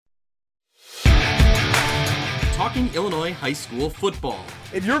talking Illinois high school football.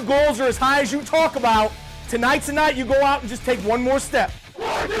 If your goals are as high as you talk about, tonight's the night you go out and just take one more step.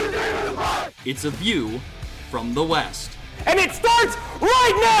 It's a view from the West. And it starts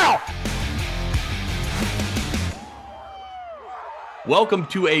right now! Welcome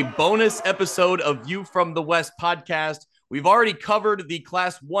to a bonus episode of View from the West podcast. We've already covered the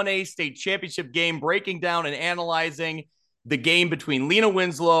Class 1A state championship game, breaking down and analyzing the game between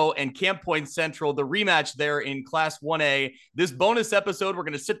Lena-Winslow and Camp Point Central, the rematch there in Class 1A. This bonus episode, we're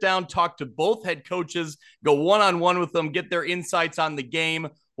going to sit down, talk to both head coaches, go one-on-one with them, get their insights on the game.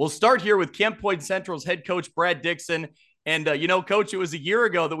 We'll start here with Camp Point Central's head coach, Brad Dixon. And, Coach, it was a year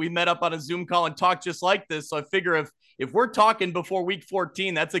ago that we met up on a Zoom call and talked just like this. So I figure if we're talking before week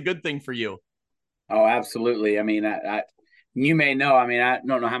 14, that's a good thing for you. Oh, absolutely. I mean, you may know, I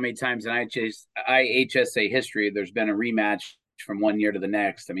don't know how many times in IHSA history there's been a rematch from one year to the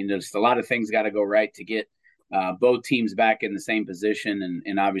next. I mean, there's a lot of things got to go right to get both teams back in the same position.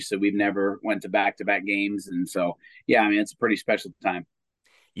 And obviously we've never went to back-to-back games. And so, yeah, I mean, it's a pretty special time.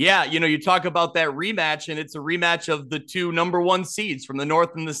 Yeah, you talk about that rematch, and it's a rematch of the two number one seeds from the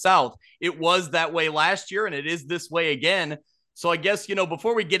North and the South. It was that way last year, and it is this way again. So I guess,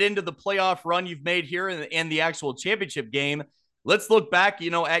 before we get into the playoff run you've made here and the actual championship game, let's look back,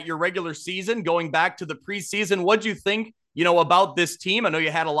 at your regular season, going back to the preseason. What'd you think, about this team? I know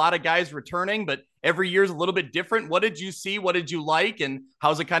you had a lot of guys returning, but every year's a little bit different. What did you see? What did you like? And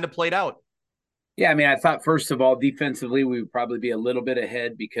how's it kind of played out? Yeah, I mean, I thought, first of all, defensively, we would probably be a little bit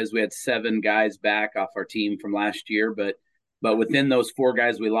ahead because we had 7 guys back off our team from last year. But within those 4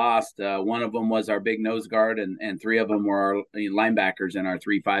 guys we lost, one of them was our big nose guard, and 3 of them were our linebackers in our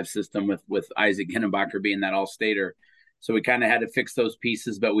 3-5 system, with Isaac Ginnenbacher being that all-stater. So we kind of had to fix those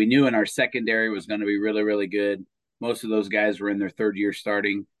pieces, but we knew in our secondary was going to be really, really good. Most of those guys were in their 3rd year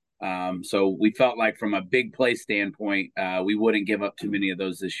starting. So we felt like from a big play standpoint, we wouldn't give up too many of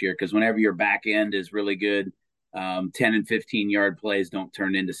those this year, because whenever your back end is really good, 10 and 15-yard plays don't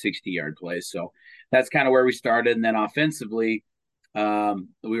turn into 60-yard plays. So that's kind of where we started. And then offensively, we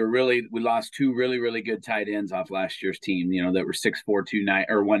lost 2 really, really good tight ends off last year's team, that were 6'4",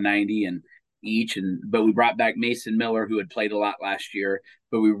 190 and each. But we brought back Mason Miller, who had played a lot last year,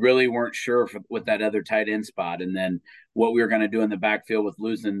 but we really weren't sure with that other tight end spot. And then what we were going to do in the backfield with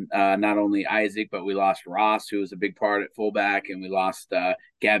losing not only Isaac, but we lost Ross, who was a big part at fullback, and we lost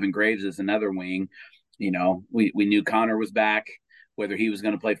Gavin Graves as another wing. We knew Connor was back, whether he was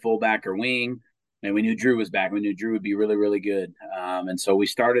going to play fullback or wing, and we knew Drew was back. We knew Drew would be really, really good. And so we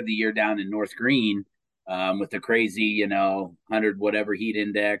started the year down in North Green with the crazy, 100 whatever heat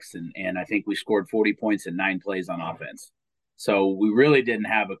index, and I think we scored 40 points in 9 plays on offense. So we really didn't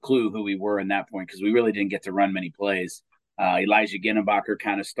have a clue who we were in that point, because we really didn't get to run many plays. Elijah Ginnenbacher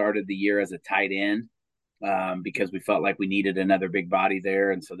kind of started the year as a tight end because we felt like we needed another big body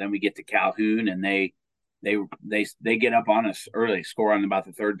there. And so then we get to Calhoun, and they get up on us early, score on about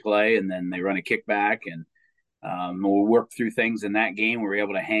the 3rd play, and then they run a kickback, and we'll work through things in that game. We were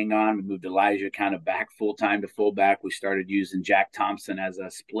able to hang on. We moved Elijah kind of back full-time to fullback. We started using Jack Thompson as a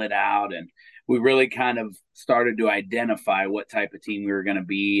split out, and we really kind of started to identify what type of team we were going to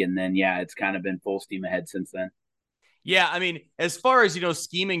be. And then, yeah, it's kind of been full steam ahead since then. Yeah, I mean, as far as,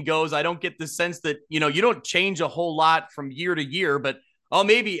 scheming goes, I don't get the sense that, you don't change a whole lot from year to year, but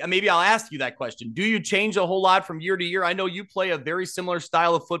maybe I'll ask you that question. Do you change a whole lot from year to year? I know you play a very similar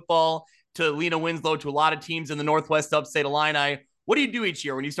style of football to Lena-Winslow, to a lot of teams in the Northwest Upstate Illini. What do you do each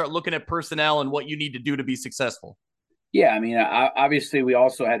year when you start looking at personnel and what you need to do to be successful? Yeah, I mean, obviously we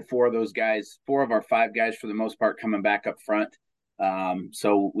also had 4 of those guys, 4 of our 5 guys for the most part, coming back up front.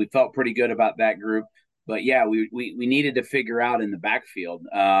 So we felt pretty good about that group. But yeah, we needed to figure out in the backfield.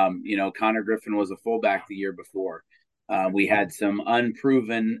 Connor Griffin was a fullback the year before. We had some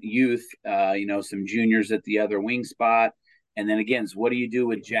unproven youth, some juniors at the other wing spot. And then again, so what do you do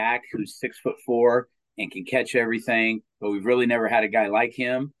with Jack, who's 6'4" and can catch everything, but we've really never had a guy like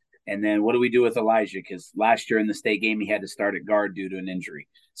him? And then what do we do with Elijah? Because last year in the state game, he had to start at guard due to an injury.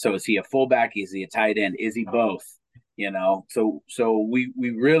 So is he a fullback? Is he a tight end? Is he both? So we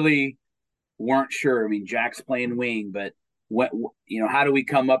really weren't sure. I mean, Jack's playing wing, but how do we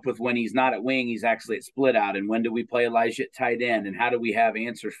come up with when he's not at wing, he's actually at split out? And when do we play Elijah at tight end? And how do we have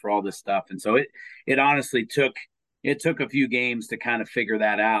answers for all this stuff? And so it honestly took a few games to kind of figure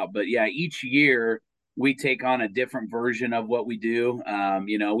that out. But yeah, each year we take on a different version of what we do.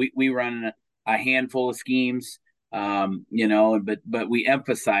 We run a handful of schemes, but we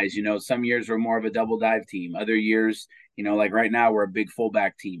emphasize, some years we're more of a double dive team. Other years, like right now we're a big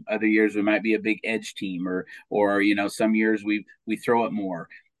fullback team. Other years we might be a big edge team, or some years we throw it more.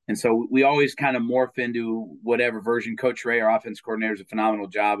 And so we always kind of morph into whatever version. Coach Ray, our offense coordinator, does a phenomenal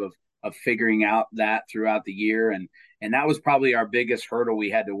job of figuring out that throughout the year. And that was probably our biggest hurdle we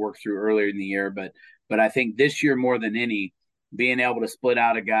had to work through earlier in the year. But I think this year more than any, being able to split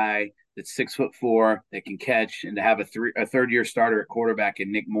out a guy that's 6'4" that can catch, and to have a third-year starter at quarterback in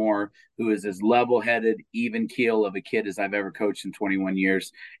Nick Moore, who is as level-headed, even keel of a kid as I've ever coached in 21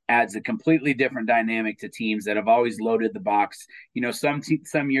 years, adds a completely different dynamic to teams that have always loaded the box.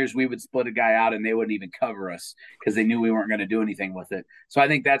 Some years we would split a guy out and they wouldn't even cover us because they knew we weren't going to do anything with it. So I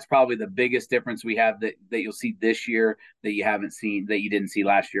think that's probably the biggest difference we have that you'll see this year that you didn't see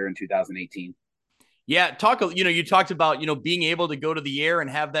last year in 2018. Yeah, you talked about, being able to go to the air and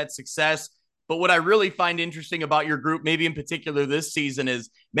have that success. But what I really find interesting about your group, maybe in particular this season, is,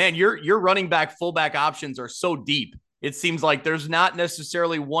 man, your running back, fullback options are so deep. It seems like there's not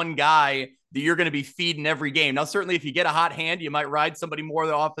necessarily one guy that you're going to be feeding every game. Now, certainly if you get a hot hand, you might ride somebody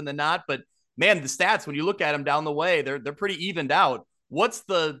more often than not. But man, the stats, when you look at them down the way, they're pretty evened out. What's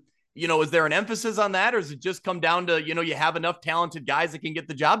is there an emphasis on that, or does it just come down to, you have enough talented guys that can get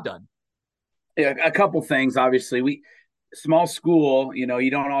the job done? Yeah, a couple things. Obviously, small school, you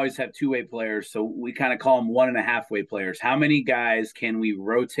don't always have two-way players, so we kind of call them 1.5-way players. How many guys can we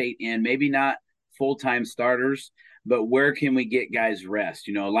rotate in? Maybe not full-time starters, but where can we get guys rest?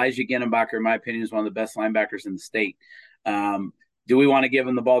 Elijah Genenbacher, in my opinion, is one of the best linebackers in the state. Do we want to give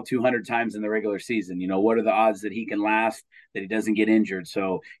him the ball 200 times in the regular season? What are the odds that he can last, that he doesn't get injured?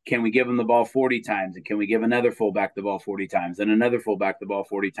 So can we give him the ball 40 times? And can we give another fullback the ball 40 times and another fullback the ball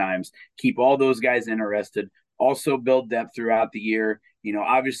 40 times? Keep all those guys interested. Also build depth throughout the year.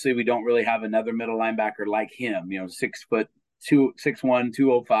 Obviously we don't really have another middle linebacker like him, 6'2", 6'1",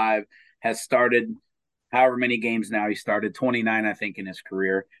 205, has started however many games now. He started 29, I think, in his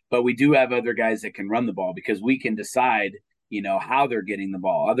career. But we do have other guys that can run the ball because we can decide how they're getting the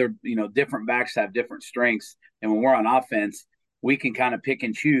ball. Other, different backs have different strengths. And when we're on offense, we can kind of pick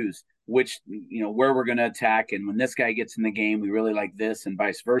and choose which, where we're going to attack. And when this guy gets in the game, we really like this, and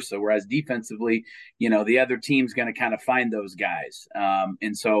vice versa. Whereas defensively, the other team's going to kind of find those guys.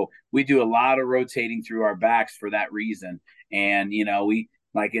 And so we do a lot of rotating through our backs for that reason. And, we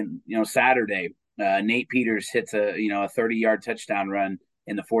like Saturday, Nate Peters hits a 30-yard touchdown run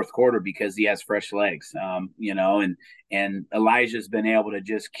in the fourth quarter because he has fresh legs, and Elijah's been able to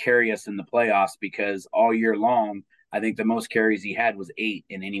just carry us in the playoffs because all year long, I think the most carries he had was 8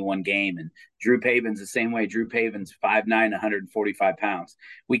 in any one game. And Drew Paven's the same way. Drew Paven's 5'9", 145 pounds.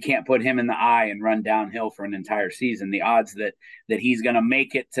 We can't put him in the eye and run downhill for an entire season. The odds that he's going to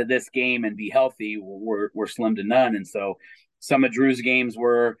make it to this game and be healthy were slim to none. And so some of Drew's games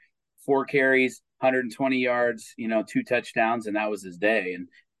were 4 carries, 120 yards, 2 touchdowns, and that was his day.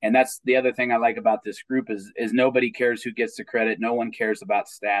 And that's the other thing I like about this group is nobody cares who gets the credit. No one cares about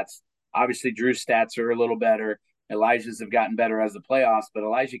stats. Obviously, Drew's stats are a little better. Elijah's have gotten better as the playoffs, but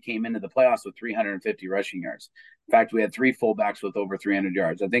Elijah came into the playoffs with 350 rushing yards. In fact, we had 3 fullbacks with over 300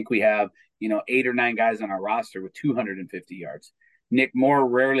 yards. I think we have, 8 or 9 guys on our roster with 250 yards. Nick Moore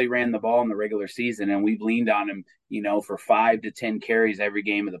rarely ran the ball in the regular season, and we've leaned on him, for 5 to 10 carries every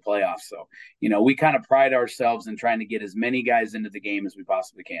game of the playoffs. So, we kind of pride ourselves in trying to get as many guys into the game as we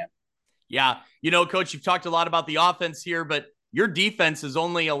possibly can. Yeah. Coach, you've talked a lot about the offense here, but your defense has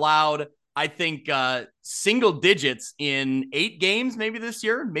only allowed, I think, single digits in 8 games, maybe this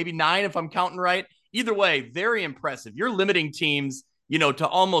year, maybe 9 if I'm counting right. Either way, very impressive. You're limiting teams, to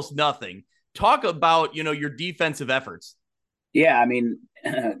almost nothing. Talk about, your defensive efforts. Yeah, I mean,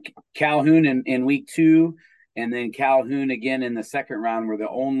 Calhoun in week 2 and then Calhoun again in the second round were the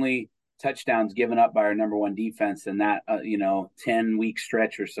only touchdowns given up by our number 1 defense in that, 10-week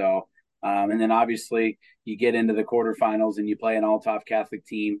stretch or so. And then obviously you get into the quarterfinals and you play an all-top Catholic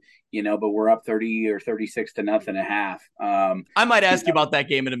team, but we're up 30 or 36 to nothing at half. I might ask you about that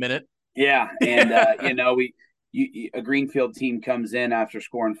game in a minute. Yeah. And, a Greenfield team comes in after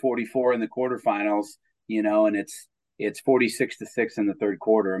scoring 44 in the quarterfinals, and it's 46-6 in the third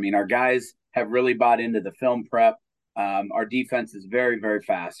quarter. I mean, our guys have really bought into the film prep. Our defense is very, very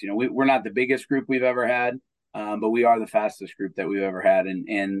fast. We're not the biggest group we've ever had, but we are the fastest group that we've ever had.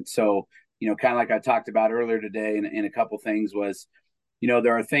 And so, kind of like I talked about earlier today in a couple things was,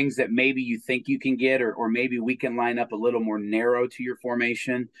 there are things that maybe you think you can get, or maybe we can line up a little more narrow to your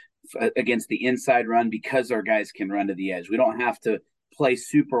formation against the inside run because our guys can run to the edge. We don't have to play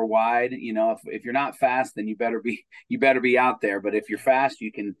super wide. If you're not fast, then you better be out there. But if you're fast,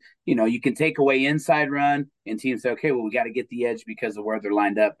 you can take away inside run, and teams say, okay, well, we got to get the edge because of where they're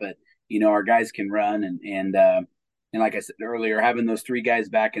lined up. But our guys can run, and like I said earlier, having those 3 guys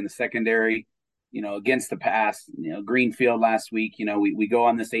back in the secondary, against the pass, Greenfield last week, we go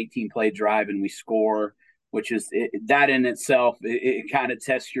on this 18-play drive and we score, which is that in itself, it kind of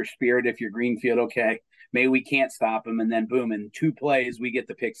tests your spirit. If you're Greenfield, okay, maybe we can't stop them. And then boom, in 2 plays, we get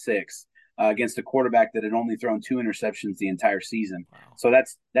the pick 6 against a quarterback that had only thrown 2 interceptions the entire season. Wow. So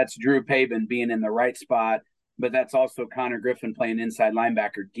that's Drew Pabin being in the right spot. But that's also Connor Griffin playing inside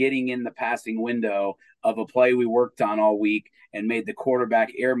linebacker, getting in the passing window of a play we worked on all week and made the quarterback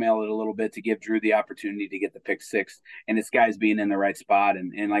airmail it a little bit to give Drew the opportunity to get the pick 6. And this guy's being in the right spot.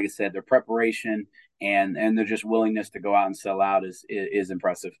 And like I said, their preparation and their just willingness to go out and sell out is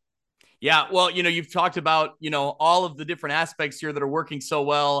impressive. Yeah, well, you've talked about, all of the different aspects here that are working so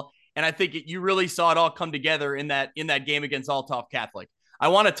well. And I think you really saw it all come together in that game against Althoff Catholic. I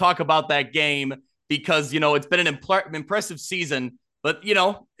want to talk about that game because, it's been an impressive season. But,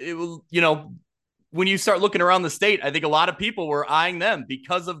 when you start looking around the state, I think a lot of people were eyeing them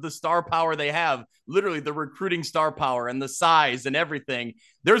because of the star power they have, literally the recruiting star power and the size and everything.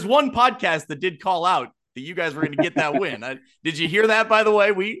 There's one podcast that did call out that you guys were going to get that win. Did you hear that, by the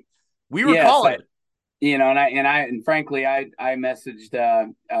way? We were calling it. And frankly, I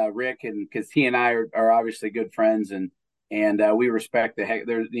messaged Rick, and because he and I are obviously good friends, and we respect the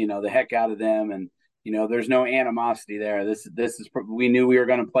heck out of them, and there's no animosity there. This is we knew we were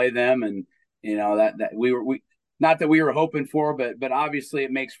going to play them, and that we not that we were hoping for, but obviously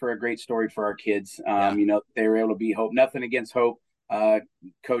it makes for a great story for our kids. They were able to be Hope. Nothing against Hope.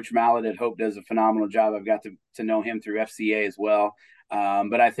 Coach Mallet at Hope does a phenomenal job. I've got to know him through FCA as well.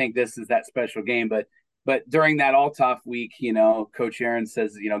 But I think this is that special game. But during that Althoff week, Coach Arand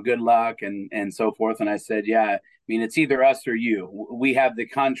says, good luck and so forth. And I said, yeah, I mean, it's either us or you. We have the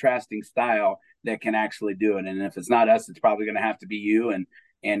contrasting style that can actually do it. And if it's not us, it's probably going to have to be you.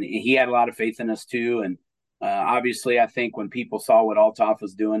 And he had a lot of faith in us too. And obviously, I think when people saw what Althoff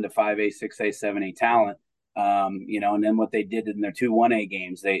was doing to 5A, 6A, 7A talent, and then what they did in their 2 1A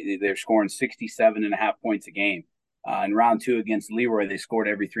games, they're scoring 67.5 points a game. In round 2 against Leroy, they scored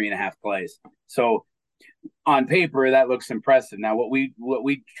every 3.5 plays. So on paper, that looks impressive. Now, what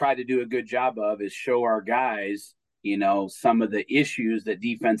we try to do a good job of is show our guys, some of the issues that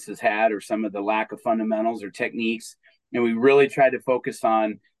defenses had or some of the lack of fundamentals or techniques. And we really tried to focus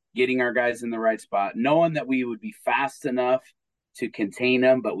on getting our guys in the right spot, knowing that we would be fast enough to contain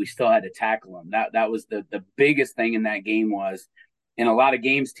them, but we still had to tackle them. That was the biggest thing in that game was, in a lot of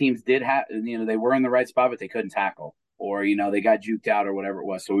games, teams did have, they were in the right spot, but they couldn't tackle, or, they got juked out or whatever it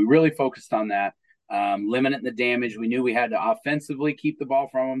was. So we really focused on that, limiting the damage. We knew we had to offensively keep the ball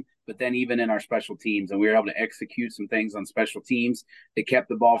from them, but then even in our special teams, and we were able to execute some things on special teams that kept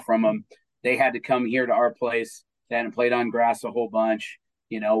the ball from them. They had to come here to our place. They hadn't played on grass a whole bunch,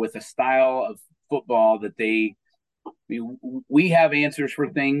 with a style of football that we have answers for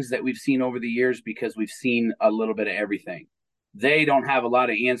things that we've seen over the years because we've seen a little bit of everything. They don't have a lot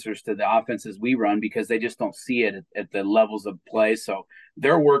of answers to the offenses we run because they just don't see it at the levels of play. So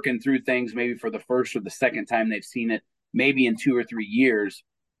they're working through things maybe for the first or the second time they've seen it, maybe in 2 or 3 years.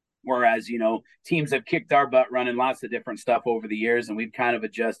 Whereas, teams have kicked our butt running lots of different stuff over the years, and we've kind of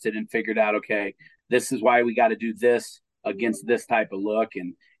adjusted and figured out, okay, this is why we got to do this against this type of look.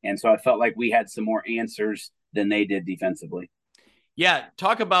 And so I felt like we had some more answers than they did defensively. Yeah.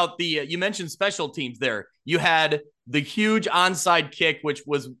 Talk about you mentioned special teams there. You had the huge onside kick, which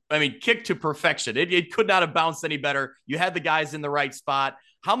was, kick to perfection. It could not have bounced any better. You had the guys in the right spot.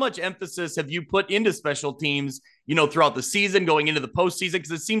 How much emphasis have you put into special teams, throughout the season, going into the postseason?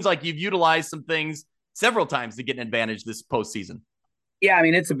 Because it seems like you've utilized some things several times to get an advantage this postseason. Yeah,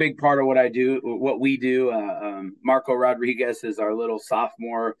 it's a big part of what we do. Marco Rodriguez is our little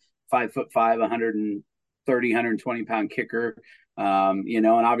sophomore, 5'5", 130, 120-pound kicker. And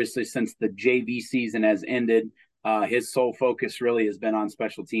obviously since the JV season has ended, his sole focus really has been on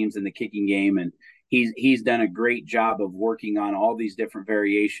special teams in the kicking game. And he's done a great job of working on all these different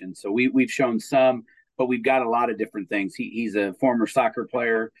variations. So we've shown some, but we've got a lot of different things. He's a former soccer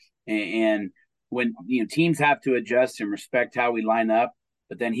player, and when teams have to adjust and respect how we line up,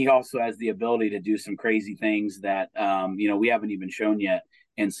 but then he also has the ability to do some crazy things that we haven't even shown yet.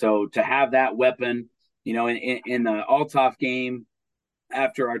 And so to have that weapon, in the Althoff game,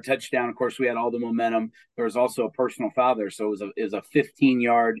 after our touchdown, of course, we had all the momentum. There was also a personal foul there, so it was a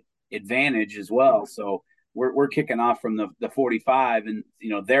 15-yard advantage as well. So we're kicking off from the 45, and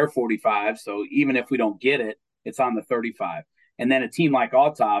they're 45. So even if we don't get it, it's on the 35. And then a team like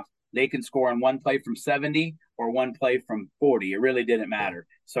Althoff, they can score on one play from 70 or one play from 40. It really didn't matter.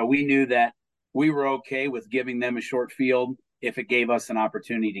 So we knew that we were okay with giving them a short field if it gave us an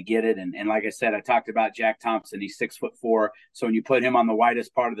opportunity to get it. And like I said, I talked about Jack Thompson. He's 6'4". So when you put him on the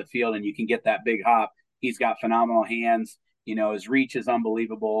widest part of the field and you can get that big hop, he's got phenomenal hands. His reach is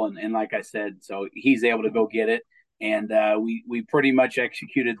unbelievable. And like I said, so he's able to go get it. And we pretty much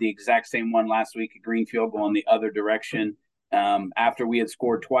executed the exact same one last week at Greenfield, going the other direction after we had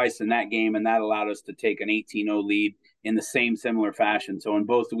scored twice in that game, and that allowed us to take an 18-0 lead in the same similar fashion. So in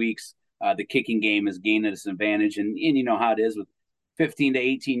both weeks, the kicking game has gained us an advantage. And you know how it is with 15 to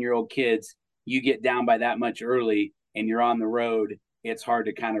 18-year-old kids. You get down by that much early and you're on the road, it's hard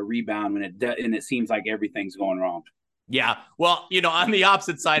to kind of rebound when it seems like everything's going wrong. Yeah. Well, on the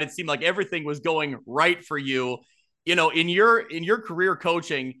opposite side, it seemed like everything was going right for you. In your career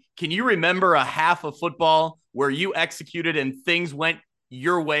coaching, can you remember a half of football where you executed and things went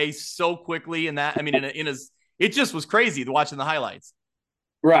your way so quickly? And that, it just was crazy watching the highlights.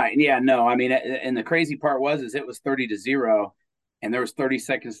 Right. Yeah, no, and the crazy part was it was 30-0 and there was 30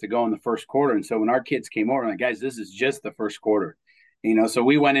 seconds to go in the first quarter. And so when our kids came over, I'm like, guys, this is just the first quarter. So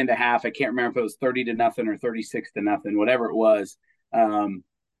we went into half. I can't remember if it was 30-0 or 36-0, whatever it was.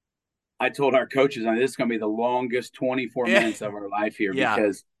 I told our coaches, this is going to be the longest 24 minutes of our life here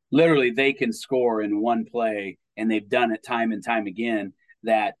because literally they can score in one play, and they've done it time and time again.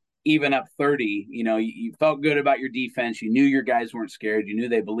 That even up 30, you felt good about your defense. You knew your guys weren't scared. You knew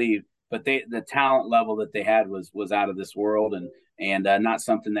they believed, but the talent level that they had was out of this world, and not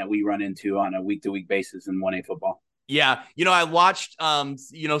something that we run into on a week-to-week basis in 1A football. Yeah. I watched, some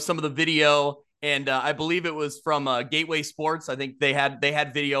of the video, and I believe it was from Gateway Sports. I think they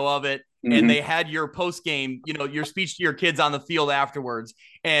had video of it. Mm-hmm. And they had your post game, your speech to your kids on the field afterwards.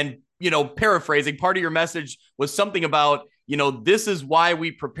 And, paraphrasing, part of your message was something about, this is why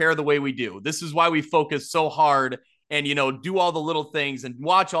we prepare the way we do. This is why we focus so hard and, do all the little things and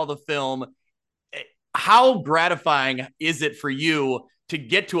watch all the film. How gratifying is it for you to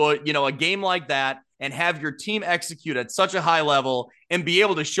get to a game like that and have your team execute at such a high level and be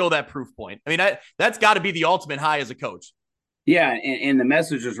able to show that proof point? That's got to be the ultimate high as a coach. Yeah, and the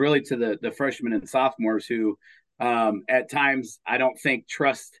message was really to the freshmen and sophomores who at times I don't think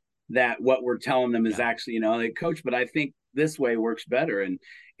trust that what we're telling them is actually, they coach, but I think this way works better. And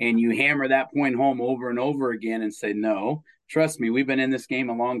you hammer that point home over and over again and say, no, trust me, we've been in this game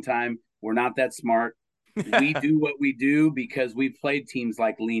a long time. We're not that smart. We do what we do because we've played teams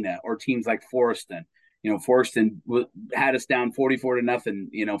like Lena or teams like Forreston. Forreston had us down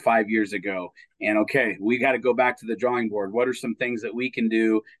 44-0, 5 years ago. And okay, we got to go back to the drawing board. What are some things that we can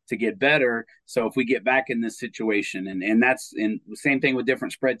do to get better? So if we get back in this situation, and that's the same thing with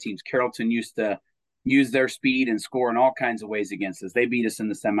different spread teams. Carrollton used to use their speed and score in all kinds of ways against us. They beat us in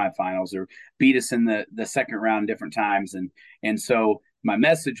the semifinals or beat us in the second round different times. And so my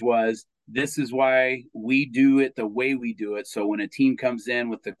message was, this is why we do it the way we do it. So when a team comes in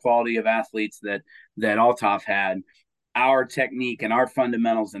with the quality of athletes that Althoff had, our technique and our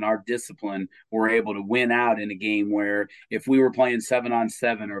fundamentals and our discipline were able to win out in a game where if we were playing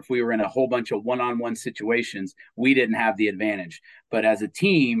 7-on-7 or if we were in a whole bunch of one-on-one situations, we didn't have the advantage. But as a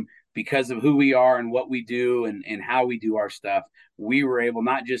team, because of who we are and what we do and how we do our stuff, we were able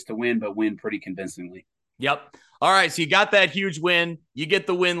not just to win, but win pretty convincingly. Yep. All right. So you got that huge win. You get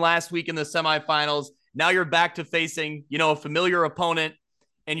the win last week in the semifinals. Now you're back to facing, a familiar opponent,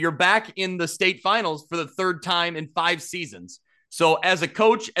 and you're back in the state finals for the third time in 5 seasons. So as a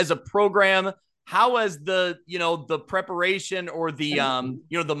coach, as a program, how has the preparation or the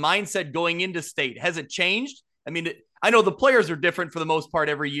mindset going into state, has it changed? I know the players are different for the most part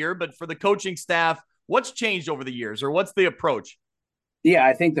every year, but for the coaching staff, what's changed over the years, or what's the approach? Yeah,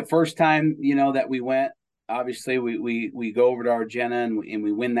 I think the first time, that we went, obviously we go over to Argenna and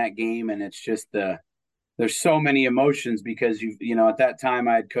we win that game, and it's just there's so many emotions because at that time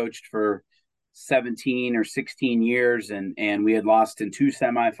I had coached for 17 or 16 years and we had lost in 2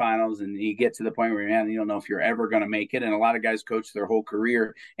 semifinals, and you get to the point where you don't know if you're ever going to make it, and a lot of guys coach their whole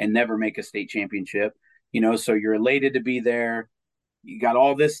career and never make a state championship, so you're elated to be there. You got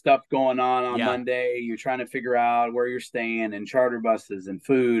all this stuff going on Monday. You're trying to figure out where you're staying and charter buses and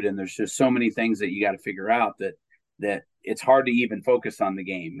food. And there's just so many things that you got to figure out that it's hard to even focus on the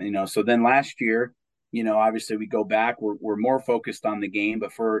game, So then last year, obviously we go back, we're more focused on the game,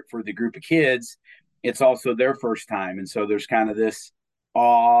 but for the group of kids, it's also their first time. And so there's kind of this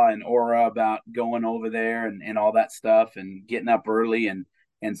awe and aura about going over there and all that stuff and getting up early.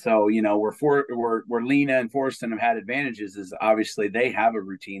 And so, where Lena and Forreston have had advantages is obviously they have a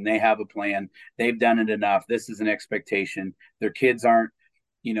routine, they have a plan, they've done it enough. This is an expectation. Their kids aren't,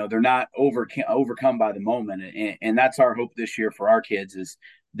 they're not overcome by the moment. And that's our hope this year for our kids is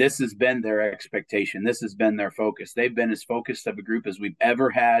this has been their expectation. This has been their focus. They've been as focused of a group as we've ever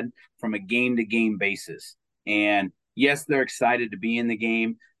had from a game to game basis. And yes, they're excited to be in the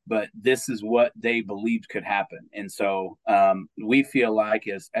game, but this is what they believed could happen. And so we feel like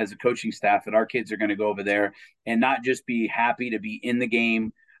as a coaching staff that our kids are going to go over there and not just be happy to be in the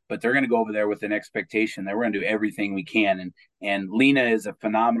game, but they're going to go over there with an expectation that we're going to do everything we can. And Lena is a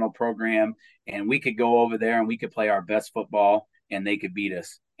phenomenal program, and we could go over there and we could play our best football and they could beat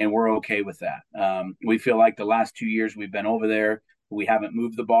us. And we're okay with that. We feel like the last 2 years we've been over there, we haven't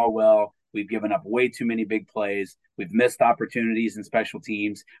moved the ball well. We've given up way too many big plays. We've missed opportunities in special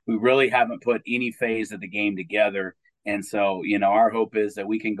teams. We really haven't put any phase of the game together. And so, our hope is that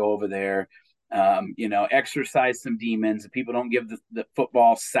we can go over there, exercise some demons. People don't give the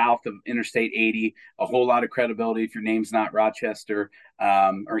football south of Interstate 80 a whole lot of credibility if your name's not Rochester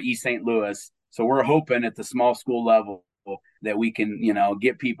or East St. Louis. So we're hoping at the small school level that we can,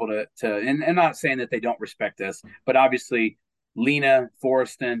 get people and not saying that they don't respect us, but obviously Lena,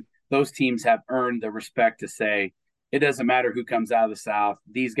 Forreston, those teams have earned the respect to say, it doesn't matter who comes out of the South.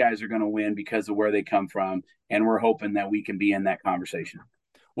 These guys are going to win because of where they come from. And we're hoping that we can be in that conversation.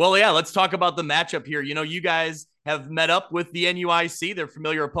 Well, yeah, let's talk about the matchup here. You guys have met up with the NUIC. They're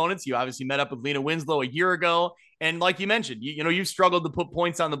familiar opponents. You obviously met up with Lena-Winslow a year ago. And like you mentioned, you've struggled to put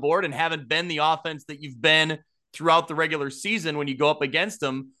points on the board and haven't been the offense that you've been throughout the regular season when you go up against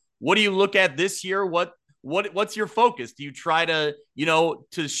them. What do you look at this year? What's your focus? Do you try to,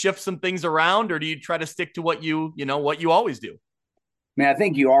 to shift some things around, or do you try to stick to what you always do? Man, I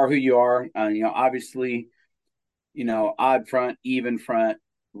think you are who you are. Obviously, odd front, even front,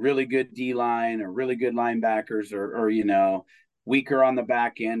 really good D-line or really good linebackers or weaker on the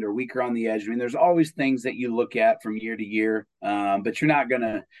back end or weaker on the edge. I mean, there's always things that you look at from year to year, but you're not going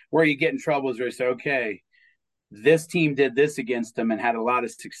to – where you get in trouble is where you say, okay, this team did this against them and had a lot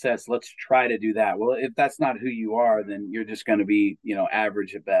of success. Let's try to do that. Well, if that's not who you are, then you're just going to be,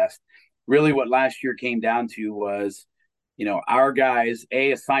 average at best. Really what last year came down to was, our guys,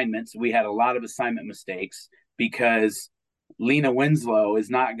 assignments. We had a lot of assignment mistakes because Lena-Winslow is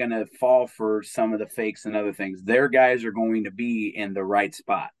not going to fall for some of the fakes and other things. Their guys are going to be in the right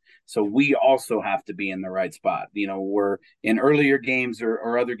spot. So we also have to be in the right spot. We're in earlier games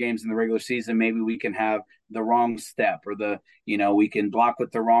or other games in the regular season, maybe we can have the wrong step or we can block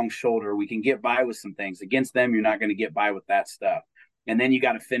with the wrong shoulder. We can get by with some things. Against them, you're not going to get by with that stuff. And then you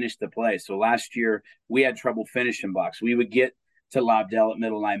got to finish the play. So last year we had trouble finishing blocks. We would get to Lobdell at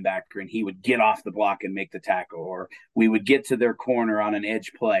middle linebacker and he would get off the block and make the tackle, or we would get to their corner on an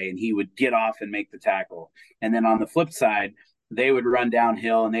edge play and he would get off and make the tackle. And then on the flip side, they would run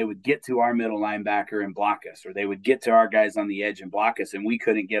downhill and they would get to our middle linebacker and block us, or they would get to our guys on the edge and block us, and we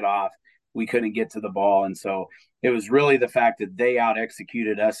couldn't get off. We couldn't get to the ball. And so it was really the fact that they out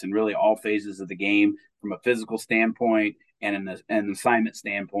executed us in really all phases of the game from a physical standpoint and an assignment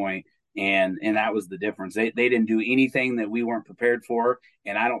standpoint. And that was the difference. They didn't do anything that we weren't prepared for.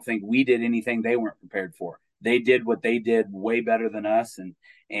 And I don't think we did anything they weren't prepared for. They did what they did way better than us.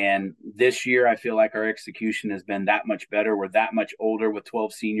 And this year, I feel like our execution has been that much better. We're that much older with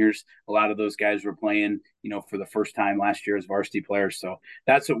 12 seniors. A lot of those guys were playing, for the first time last year as varsity players. So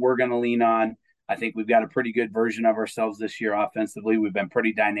that's what we're going to lean on. I think we've got a pretty good version of ourselves this year offensively. We've been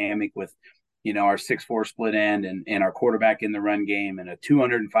pretty dynamic with, our 6'4" split end and our quarterback in the run game and a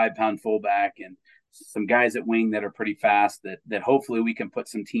 205-pound fullback and some guys at wing that are pretty fast that hopefully we can put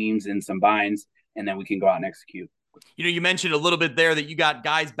some teams in some binds and then we can go out and execute. You mentioned a little bit there that you got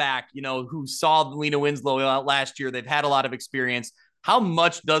guys back, who saw Lena-Winslow out last year. They've had a lot of experience. How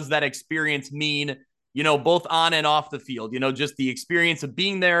much does that experience mean, both on and off the field? Just the experience of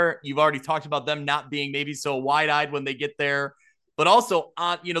being there. You've already talked about them not being maybe so wide-eyed when they get there, but also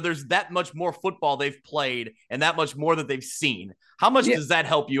on, there's that much more football they've played and that much more that they've seen. How much does that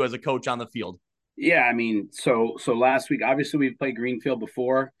help you as a coach on the field? Yeah, I mean, so last week, obviously we've played Greenfield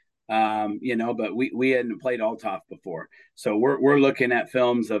before. But we hadn't played Althoff before. So we're looking at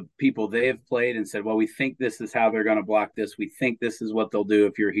films of people they have played and said, well, we think this is how they're going to block this. We think this is what they'll do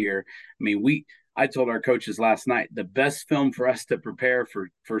if you're here. I mean, I told our coaches last night, the best film for us to prepare for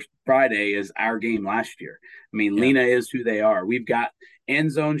Friday is our game last year. I mean, yeah. Lena is who they are. We've got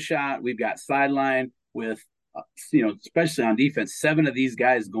end zone shot. We've got sideline with, especially on defense, 7 of these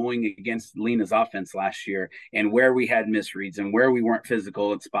guys going against Lena's offense last year, and where we had misreads and where we weren't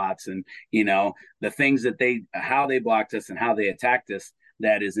physical at spots, and the things that how they blocked us and how they attacked us.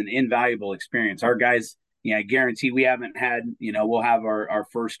 That is an invaluable experience. Our guys, I guarantee we haven't had, we'll have our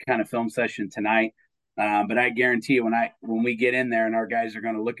first kind of film session tonight. But I guarantee you, when we get in there and our guys are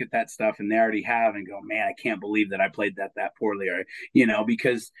going to look at that stuff and they already have and go, man, I can't believe that I played that poorly, or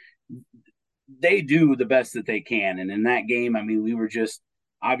because they do the best that they can. And in that game, I mean, we were just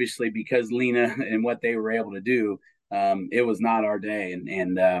obviously, because Lena and what they were able to do, it was not our day.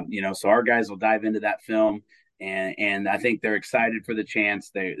 So our guys will dive into that film, and I think they're excited for the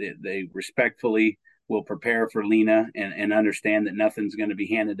chance. They respectfully will prepare for Lena and understand that nothing's going to be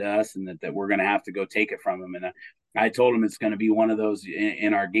handed to us, and that we're going to have to go take it from them. And I told them it's going to be one of those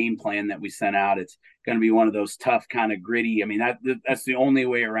in our game plan that we sent out. It's going to be one of those tough, kind of gritty. I mean, that's the only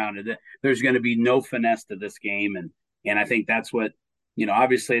way around it. There's going to be no finesse to this game. And I think that's what,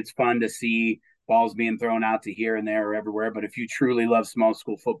 obviously it's fun to see balls being thrown out to here and there or everywhere. But if you truly love small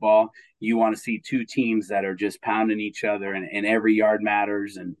school football, you want to see two teams that are just pounding each other, and every yard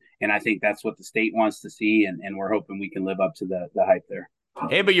matters. And I think that's what the state wants to see. And we're hoping we can live up to the hype there.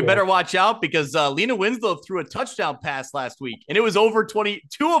 Hey, but you better watch out, because Lena-Winslow threw a touchdown pass last week, and it was over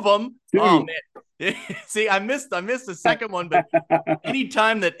 22 of them. Oh man. See, I missed the second one, but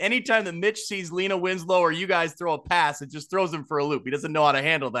anytime that Mitch sees Lena-Winslow or you guys throw a pass, it just throws him for a loop. He doesn't know how to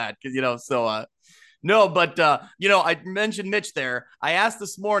handle that, no, but I mentioned Mitch there. I asked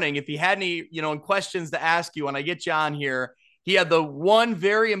this morning if he had any, questions to ask you when I get you on here. He had the one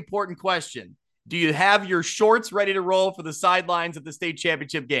very important question. Do you have your shorts ready to roll for the sidelines of the state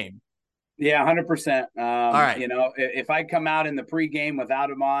championship game? Yeah, 100%. All right. If I come out in the pregame without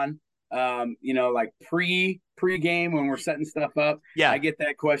them on, like pregame when we're setting stuff up, yeah, I get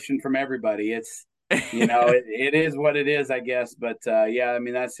that question from everybody. It's, it is what it is, I guess. But yeah, I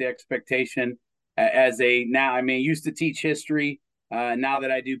mean, that's the expectation. I used to teach history. Now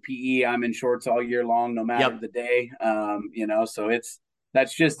that I do PE, I'm in shorts all year long, no matter the day. So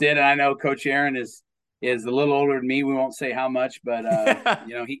that's just it. And I know Coach Arand is a little older than me. We won't say how much, but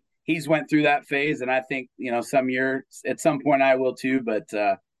he's went through that phase, and I think some year at some point I will too. But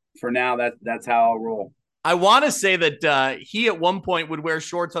for now, that's how I'll roll. I want to say that he at one point would wear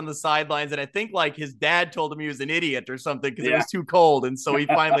shorts on the sidelines, and I think like his dad told him he was an idiot or something because it was too cold, and so he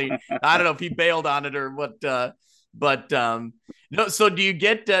finally I don't know if he bailed on it or what. No. So do you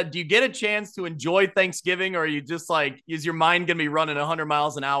get a chance to enjoy Thanksgiving, or are you just like, is your mind going to be running 100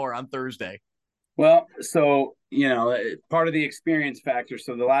 miles an hour on Thursday? Well, so part of the experience factor.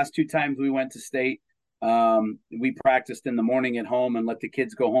 So the last two times we went to state, we practiced in the morning at home and let the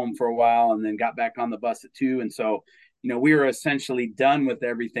kids go home for a while, and then got back on the bus at 2. And so we were essentially done with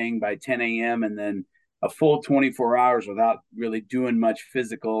everything by 10 a.m. and then a full 24 hours without really doing much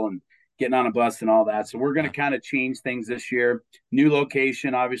physical and getting on a bus and all that. So we're going to kind of change things this year. New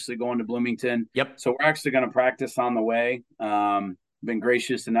location, obviously going to Bloomington. Yep. So we're actually going to practice on the way. Been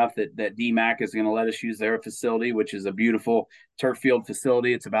gracious enough that DMAC is going to let us use their facility, which is a beautiful turf field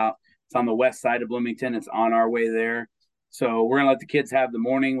facility. It's on the west side of Bloomington. It's on our way there. So we're going to let the kids have the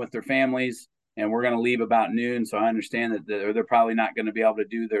morning with their families, and we're going to leave about noon. So I understand that they're probably not going to be able to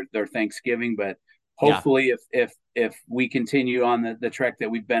do their Thanksgiving, but hopefully if we continue on the trek that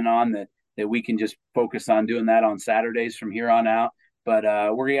we've been on, that we can just focus on doing that on Saturdays from here on out. But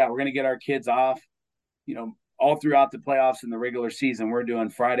we're going to get our kids off, all throughout the playoffs and the regular season. We're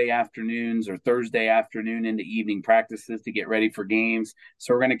doing Friday afternoons or Thursday afternoon into evening practices to get ready for games.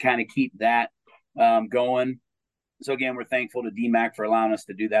 So we're going to kind of keep that going. So again, we're thankful to DMAC for allowing us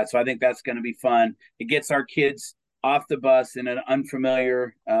to do that. So I think that's going to be fun. It gets our kids off the bus in an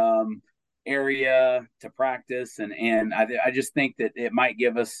unfamiliar area to practice, and I just think that it might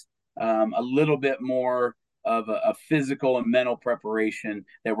give us a little bit more of a physical and mental preparation,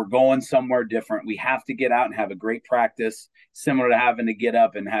 that we're going somewhere different. We have to get out and have a great practice, similar to having to get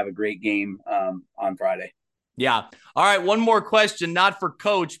up and have a great game on Friday. Yeah. All right. One more question, not for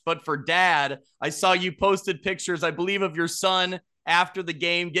Coach, but for Dad. I saw you posted pictures, I believe, of your son after the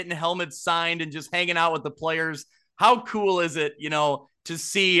game, getting helmets signed and just hanging out with the players. How cool is it, to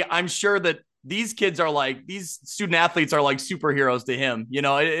see? I'm sure that these student athletes are like superheroes to him.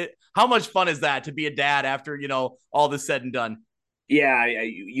 How much fun is that to be a dad after, all this said and done? Yeah.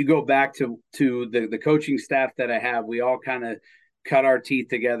 You go back to the coaching staff that I have. We all kind of cut our teeth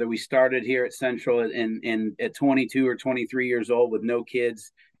together. We started here at Central at 22 or 23 years old with no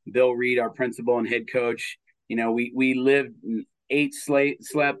kids. Bill Reed, our principal and head coach, we lived, ate,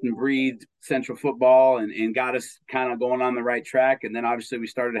 slept and breathed Central football, and got us kind of going on the right track. And then obviously we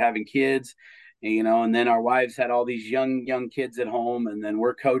started having kids, and then our wives had all these young kids at home, and then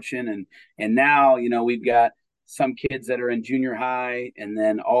we're coaching. And now, we've got some kids that are in junior high, and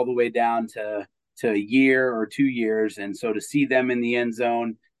then all the way down to a year or 2 years. And so to see them in the end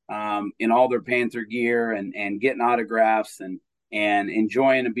zone in all their Panther gear and getting autographs, and and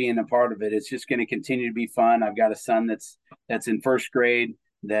enjoying and being a part of it. It's just going to continue to be fun. I've got a son that's in first grade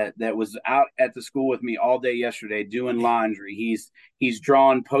that was out at the school with me all day yesterday doing laundry. He's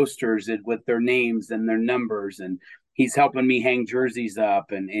drawing posters with their names and their numbers, and he's helping me hang jerseys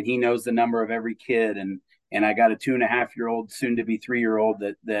up, and he knows the number of every kid. And I got a 2.5-year-old, soon to be 3-year-old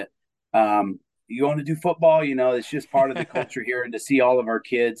that you want to do football, it's just part of the culture here. And to see all of our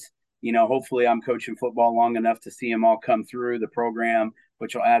kids, hopefully I'm coaching football long enough to see them all come through the program,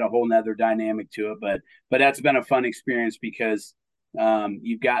 which will add a whole nother dynamic to it. But that's been a fun experience because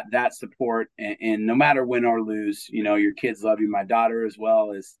you've got that support, and no matter win or lose, your kids love you. My daughter, as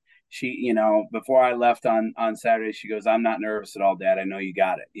well, as she, before I left on Saturday, she goes, "I'm not nervous at all, Dad. I know you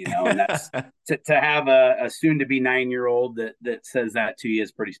got it." And that's to have a soon to be 9-year-old that says that to you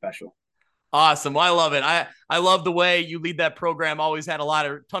is pretty special. Awesome. Well, I love it. I love the way you lead that program. Always had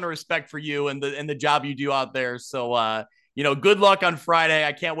ton of respect for you and the job you do out there. So, good luck on Friday.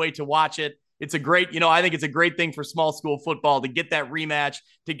 I can't wait to watch it. It's a great, I think it's a great thing for small school football to get that rematch,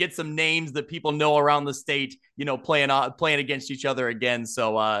 to get some names that people know around the state, playing against each other again.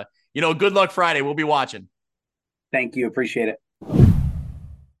 So, good luck Friday. We'll be watching. Thank you. Appreciate it.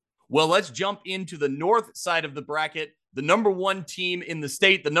 Well, let's jump into the north side of the bracket. The number one team in the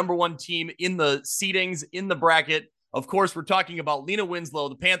state, the number one team in the seedings in the bracket. Of course, we're talking about Lena-Winslow.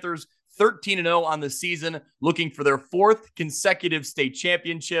 The Panthers 13-0 on the season, looking for their 4th consecutive state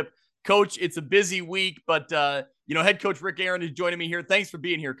championship. Coach, it's a busy week, but head coach Ric Arand is joining me here. Thanks for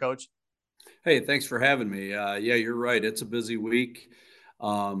being here, Coach. Hey, thanks for having me. Yeah, you're right. It's a busy week.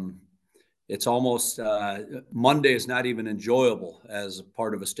 It's almost Monday is not even enjoyable as a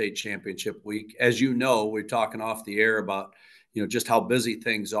part of a state championship week. As you know, we're talking off the air about, just how busy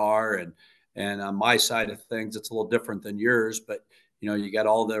things are. And on my side of things, it's a little different than yours. But, you got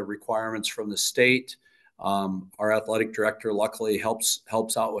all the requirements from the state. Our athletic director luckily helps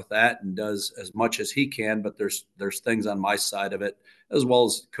out with that and does as much as he can. But there's things on my side of it, as well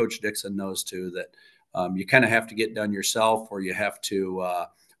as Coach Dixon knows too, that you kind of have to get done yourself, or you have to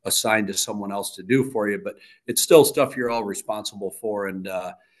assigned to someone else to do for you, but it's still stuff you're all responsible for. And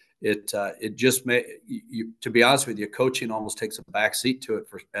it just to be honest with you, coaching almost takes a back seat to it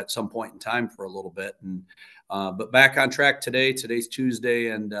at some point in time for a little bit. And but back on track today. Today's Tuesday,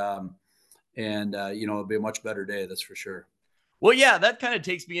 and it'll be a much better day, that's for sure. Well, yeah, that kind of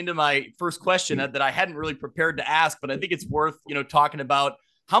takes me into my first question that I hadn't really prepared to ask, but I think it's worth talking about.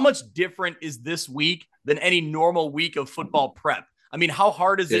 How much different is this week than any normal week of football prep? I mean, how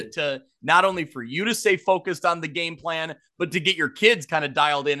hard is it to not only for you to stay focused on the game plan, but to get your kids kind of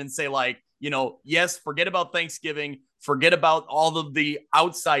dialed in and say, like, yes, forget about Thanksgiving, forget about all of the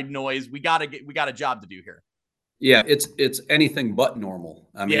outside noise. We got a job to do here. Yeah, it's anything but normal.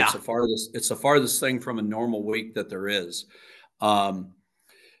 I mean, it's the farthest thing from a normal week that there is. Sorry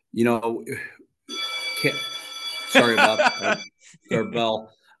about our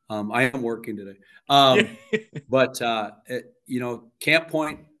bell. I am working today. But Camp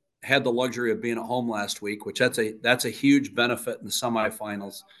Point had the luxury of being at home last week, which that's a huge benefit in the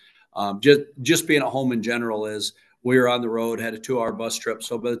semifinals. Just being at home in general is we were on the road, had a 2-hour bus trip.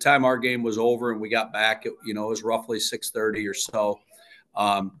 So by the time our game was over and we got back, it was roughly 6:30 or so.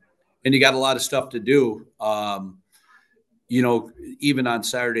 And you got a lot of stuff to do, even on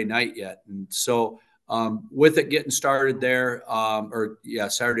Saturday night yet. And so with it getting started there,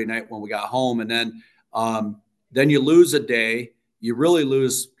 Saturday night when we got home, and then you lose a day. You really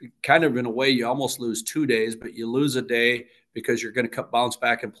lose, kind of in a way, you almost lose 2 days, but you lose a day because you're going to bounce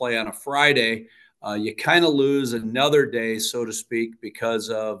back and play on a Friday. You kind of lose another day, so to speak,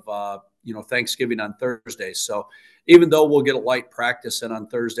 because of Thanksgiving on Thursday. So even though we'll get a light practice in on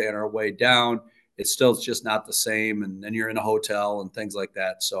Thursday on our way down, it's just not the same. And then you're in a hotel and things like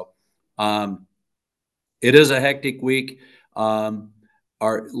that. So it is a hectic week.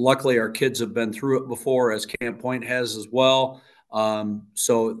 Luckily, our kids have been through it before, as Camp Point has as well.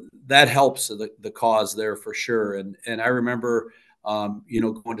 So that helps the cause there for sure. And I remember,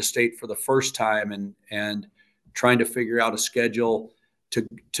 going to state for the first time and trying to figure out a schedule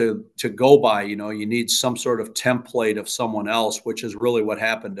to go by. You need some sort of template of someone else, which is really what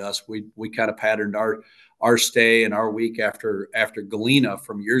happened to us. We kind of patterned our stay and our week after Galena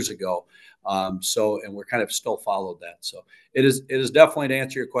from years ago. And we're kind of still followed that. So it is definitely, to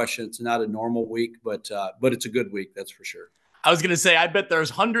answer your question, it's not a normal week, but it's a good week. That's for sure. I was going to say, I bet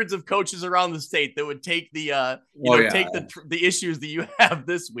there's hundreds of coaches around the state that would take the issues that you have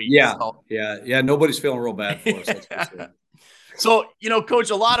this week. Yeah. So. Yeah. Nobody's feeling real bad for us. That's for sure. So,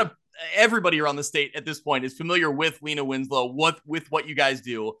 Coach, everybody around the state at this point is familiar with Lena-Winslow, with what you guys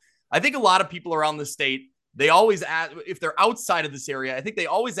do. I think a lot of people around the state they always ask, if they're outside of this area, I think they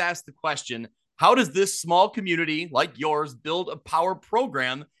always ask the question, how does this small community like yours build a power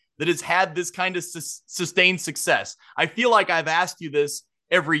program that has had this kind of sustained success? I feel like I've asked you this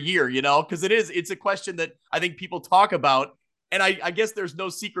every year, because it's a question that I think people talk about. And I guess there's no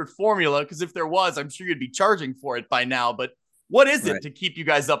secret formula, because if there was, I'm sure you'd be charging for it by now. But what is it to keep you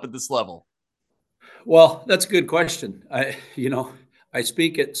guys up at this level? Well, that's a good question. I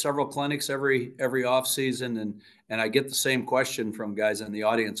speak at several clinics every off season, and I get the same question from guys in the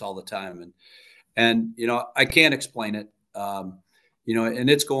audience all the time. And I can't explain it. And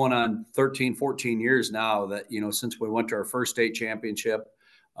it's going on 13, 14 years now that, since we went to our first state championship.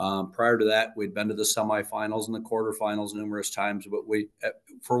 Prior to that, we'd been to the semifinals and the quarterfinals numerous times, but we,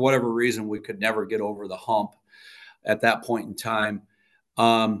 for whatever reason, we could never get over the hump at that point in time.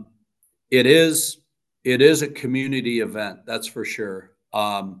 It is a community event, that's for sure.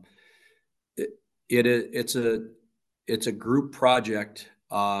 It's a group project.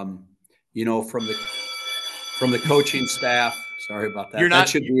 From the coaching staff. Sorry about that. That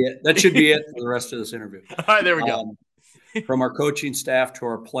should be it. That should be it for the rest of this interview. All right, there we go. From our coaching staff to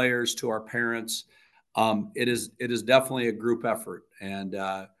our players to our parents, it is definitely a group effort, and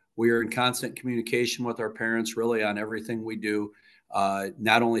we are in constant communication with our parents really on everything we do,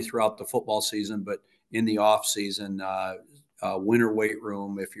 not only throughout the football season but in the off season, winter weight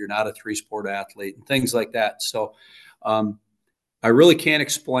room if you're not a 3-sport athlete and things like that. So I really can't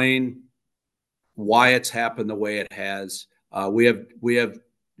explain why it's happened the way it has. We have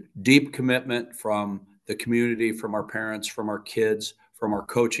deep commitment from the community, from our parents, from our kids, from our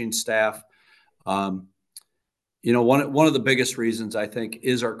coaching staff. One of the biggest reasons I think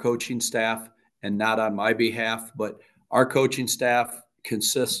is our coaching staff, and not on my behalf, but our coaching staff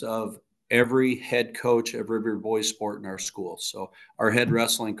consists of every head coach of every boys sport in our school. So our head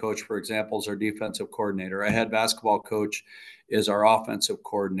wrestling coach, for example, is our defensive coordinator. Our head basketball coach is our offensive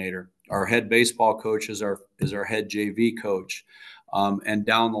coordinator. Our head baseball coach is our head JV coach, and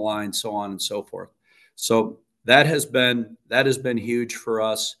down the line, so on and so forth. So that has been huge for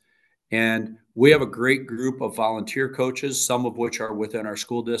us. And we have a great group of volunteer coaches, some of which are within our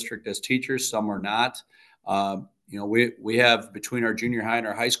school district as teachers, some are not. We have, between our junior high and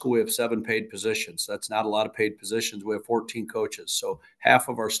our high school, we have 7 paid positions. That's not a lot of paid positions. We have 14 coaches. So half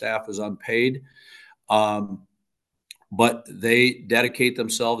of our staff is unpaid. But they dedicate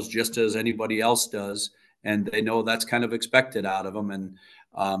themselves just as anybody else does. And they know that's kind of expected out of them. And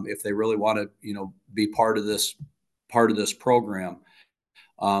if they really want to, be part of this program.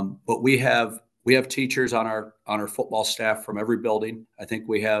 But we have teachers on our football staff from every building. I think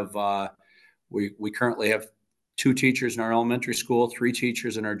we have, we currently have 2 teachers in our elementary school, 3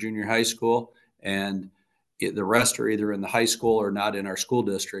 teachers in our junior high school, and the rest are either in the high school or not in our school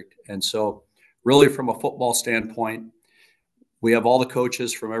district. And so really from a football standpoint, we have all the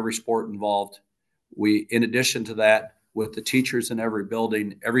coaches from every sport involved. In addition to that, with the teachers in every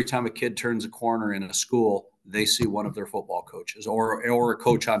building, every time a kid turns a corner in a school, they see one of their football coaches or a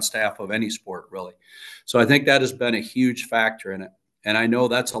coach on staff of any sport, really. So I think that has been a huge factor in it. And I know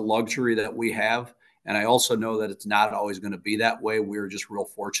that's a luxury that we have. And I also know that it's not always going to be that way. We're just real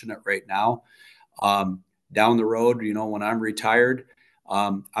fortunate right now. Down the road, when I'm retired,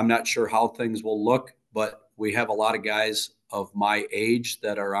 I'm not sure how things will look, but we have a lot of guys of my age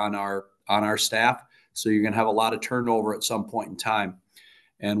that are on our staff. So you're going to have a lot of turnover at some point in time.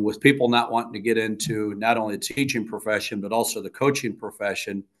 And with people not wanting to get into not only the teaching profession, but also the coaching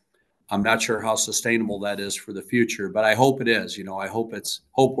profession, I'm not sure how sustainable that is for the future, but I hope it is. I hope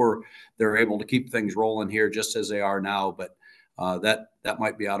they're able to keep things rolling here just as they are now. But that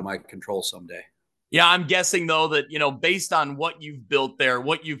might be out of my control someday. Yeah, I'm guessing, though, that, based on what you've built there,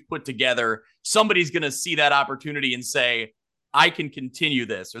 what you've put together, somebody's going to see that opportunity and say, I can continue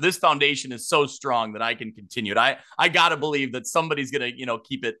this, or this foundation is so strong that I can continue it. I got to believe that somebody's going to,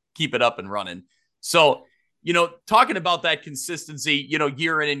 keep it up and running. So, talking about that consistency,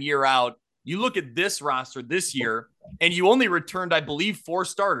 year in and year out, you look at this roster this year and you only returned, I believe, 4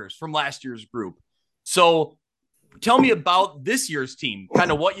 starters from last year's group. So tell me about this year's team,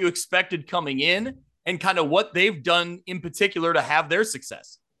 kind of what you expected coming in and kind of what they've done in particular to have their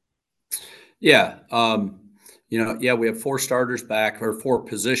success. Yeah. We have 4 starters back, or 4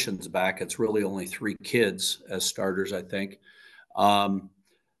 positions back. It's really only 3 kids as starters, I think.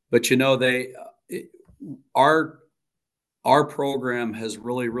 But our program has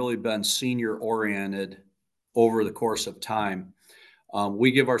really, really been senior oriented over the course of time.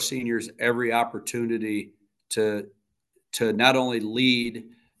 We give our seniors every opportunity to not only lead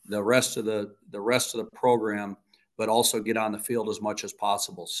the rest of the program, but also get on the field as much as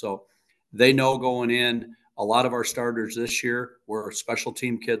possible. So they know going in a lot of our starters this year were special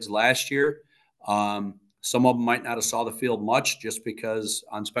team kids last year. Some of them might not have saw the field much just because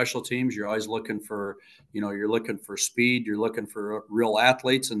on special teams, you're always looking for, you're looking for speed, you're looking for real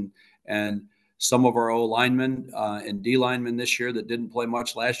athletes. And some of our O linemen and D linemen this year that didn't play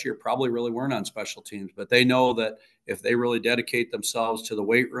much last year probably really weren't on special teams, but they know that if they really dedicate themselves to the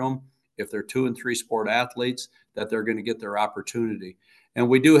weight room, if they're 2 and 3 sport athletes, that they're going to get their opportunity. And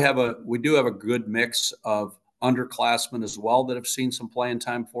we do have a good mix of underclassmen as well that have seen some playing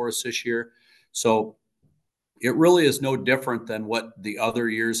time for us this year. So it really is no different than what the other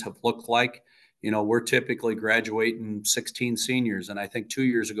years have looked like. We're typically graduating 16 seniors, and I think 2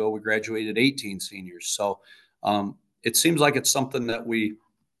 years ago we graduated 18 seniors. So it seems like it's something that we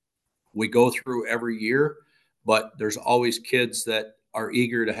go through every year, but there's always kids that are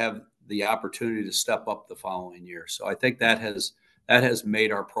eager to have the opportunity to step up the following year. So I think that has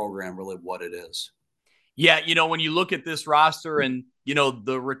made our program really what it is. Yeah, when you look at this roster and,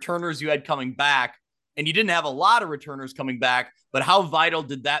 the returners you had coming back, and you didn't have a lot of returners coming back, but how vital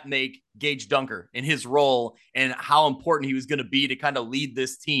did that make Gage Dunker in his role and how important he was going to be to kind of lead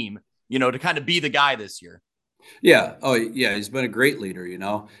this team, to kind of be the guy this year? Yeah. Oh, yeah. He's been a great leader,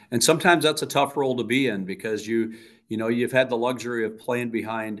 and sometimes that's a tough role to be in because you've had the luxury of playing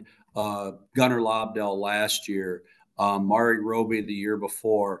behind Gunnar Lobdell last year, Mari Roby the year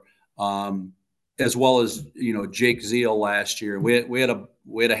before, as well as Jake Zeal last year. We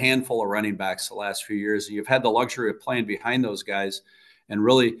had a handful of running backs the last few years. You've had the luxury of playing behind those guys, and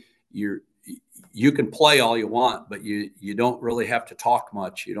really you can play all you want, but you don't really have to talk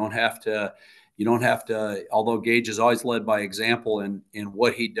much. You don't have to. Although Gage is always led by example in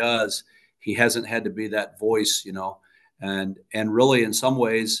what he does, he hasn't had to be that voice, And really, in some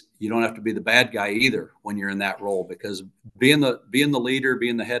ways, you don't have to be the bad guy either when you're in that role, because being the leader,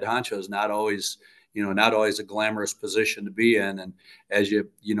 being the head honcho is not always a glamorous position to be in. And as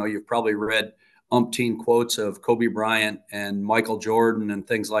you've probably read umpteen quotes of Kobe Bryant and Michael Jordan and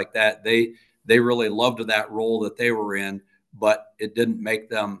things like that. They really loved that role that they were in, but it didn't make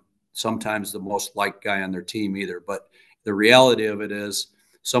them sometimes the most liked guy on their team either. But the reality of it is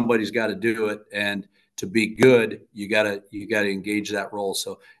somebody's got to do it, and to be good, you gotta engage that role.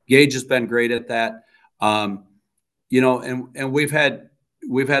 So Gage has been great at that. And we've had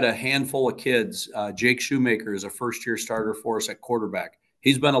a handful of kids. Jake Shoemaker is a first-year starter for us at quarterback.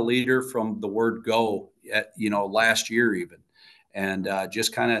 He's been a leader from the word go last year even, and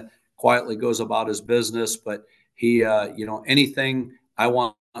just kind of quietly goes about his business. But he, anything I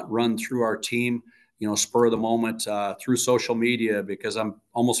want run through our team, spur of the moment through social media, because I'm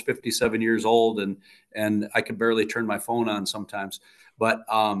almost 57 years old and I can barely turn my phone on sometimes. But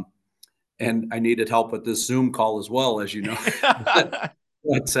and I needed help with this Zoom call as well, as you know. but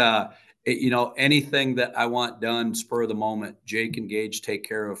anything that I want done spur of the moment, Jake and Gage take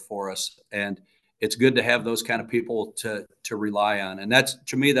care of for us, and it's good to have those kind of people to rely on. And that's,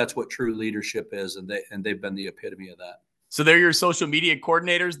 to me, that's what true leadership is, and they've been the epitome of that. So they're your social media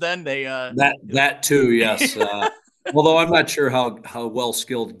coordinators then? They that too, yes. Although I'm not sure how well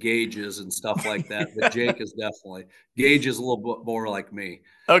skilled Gage is and stuff like that, but Jake is definitely. Gage is a little bit more like me.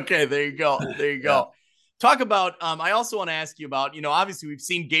 Okay, there you go. There you go. Talk about. I also want to ask you about. Obviously we've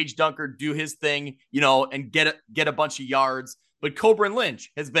seen Gage Dunker do his thing, and get a bunch of yards. But Coburn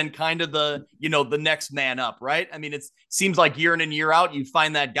Lynch has been kind of the next man up, right? I mean, it seems like year in and year out, you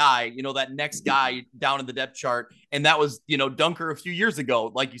find that guy, that next guy down in the depth chart. And that was, Dunker a few years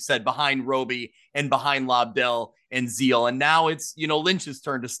ago, like you said, behind Roby and behind Lobdell and Zeal. And now it's, Lynch's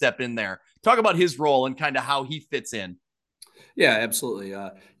turn to step in there. Talk about his role and kind of how he fits in. Yeah, absolutely.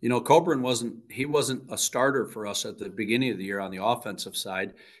 Coburn wasn't a starter for us at the beginning of the year on the offensive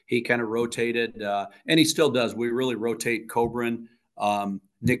side. He kind of rotated, and he still does. We really rotate Coburn,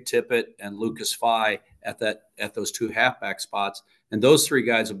 Nick Tippett, and Lucas Fye at those two halfback spots. And those three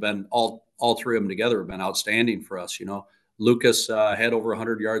guys have been all three of them together have been outstanding for us. Lucas had over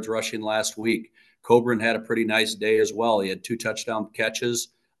 100 yards rushing last week. Coburn had a pretty nice day as well. He had 2 touchdown catches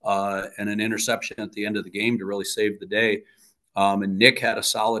and an interception at the end of the game to really save the day. And Nick had a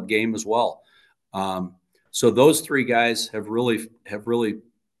solid game as well. So those three guys have really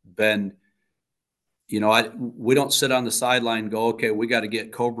been, we don't sit on the sideline and go, okay, we got to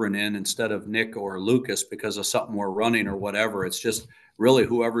get Coburn in instead of Nick or Lucas because of something we're running or whatever. It's just really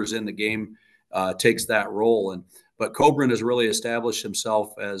whoever's in the game takes that role. But Coburn has really established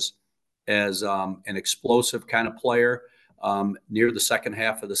himself as an explosive kind of player near the second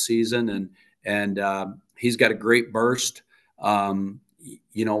half of the season, and he's got a great burst.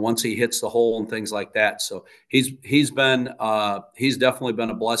 once he hits the hole and things like that. So he's definitely been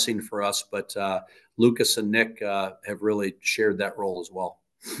a blessing for us. But Lucas and Nick have really shared that role as well.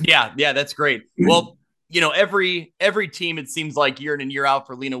 Yeah, that's great. Well, every team, it seems like year in and year out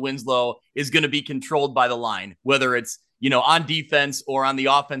for Lena-Winslow is going to be controlled by the line, whether it's on defense or on the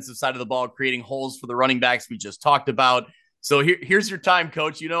offensive side of the ball, creating holes for the running backs we just talked about. So here's your time,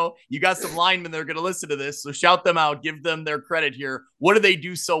 Coach. You got some linemen that are going to listen to this, so shout them out, give them their credit here. What do they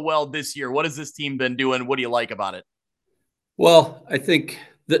do so well this year? What has this team been doing? What do you like about it? Well, I think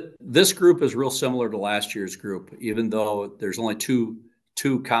that this group is real similar to last year's group, even though there's only two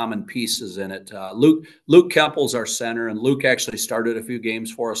common pieces in it. Luke Kempel's our center, and Luke actually started a few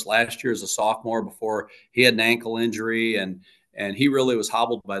games for us last year as a sophomore before he had an ankle injury, and he really was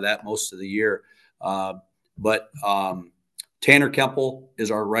hobbled by that most of the year. But Tanner Kempel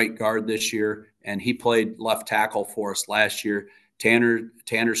is our right guard this year, and he played left tackle for us last year.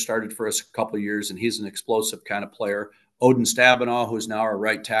 Tanner started for us a couple of years, and he's an explosive kind of player. Odin Stabenow, who's now our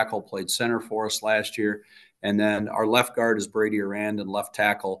right tackle, played center for us last year. And then our left guard is Ric Arand, and left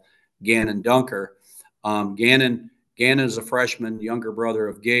tackle Gannon Dunker. Gannon is a freshman, younger brother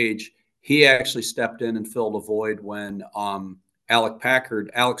of Gage. He actually stepped in and filled a void when Alex Packard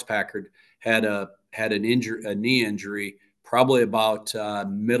had a knee injury, probably about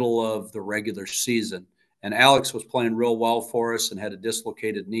middle of the regular season. And Alex was playing real well for us and had a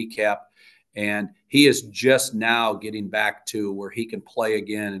dislocated kneecap. And he is just now getting back to where he can play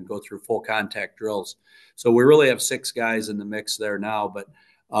again and go through full contact drills. So we really have 6 guys in the mix there now. But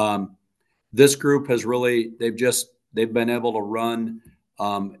this group has really, they've been able to run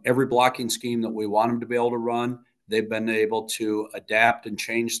every blocking scheme that we want them to be able to run. They've been able to adapt and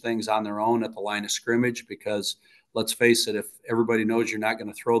change things on their own at the line of scrimmage because, let's face it, if everybody knows you're not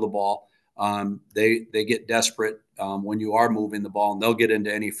going to throw the ball, they get desperate when you are moving the ball, and they'll get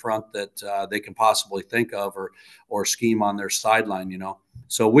into any front that they can possibly think of or scheme on their sideline,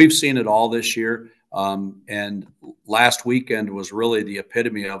 So we've seen it all this year. And last weekend was really the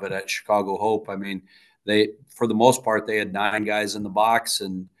epitome of it at Chicago Hope. I mean, for the most part, they had 9 guys in the box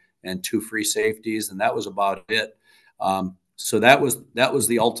and 2 free safeties, and that was about it. So that was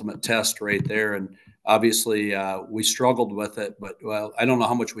the ultimate test right there. And obviously we struggled with it, but I don't know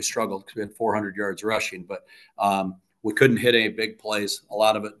how much we struggled because we had 400 yards rushing, but we couldn't hit any big plays, a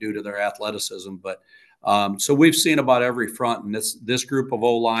lot of it due to their athleticism. But so we've seen about every front, and this group of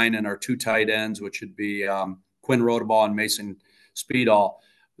O-line and our 2 tight ends, which would be Quinn Rodabaugh and Mason Speedall,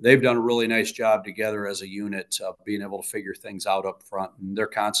 they've done a really nice job together as a unit of being able to figure things out up front, and they're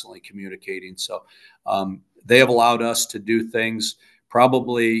constantly communicating. So they have allowed us to do things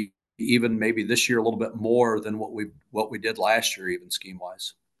probably even maybe this year a little bit more than what we did last year, even scheme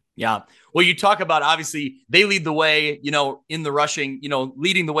wise. Yeah. Well, you talk about, obviously they lead the way, in the rushing,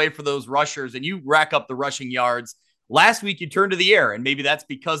 leading the way for those rushers, and you rack up the rushing yards. Last week you turned to the air, and maybe that's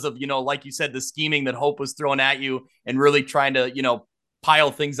because of, like you said, the scheming that Hope was throwing at you and really trying to,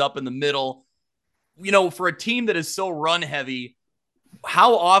 pile things up in the middle. For a team that is so run heavy,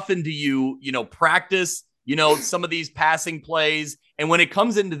 how often do you, practice, some of these passing plays? And when it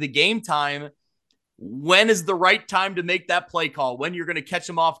comes into the game time, when is the right time to make that play call? When you're going to catch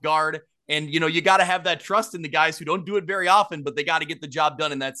them off guard? And, you got to have that trust in the guys who don't do it very often, but they got to get the job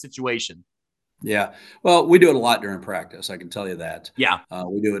done in that situation. Yeah. Well, we do it a lot during practice. I can tell you that. Yeah.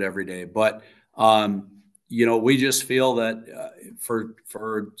 We do it every day. But, we just feel that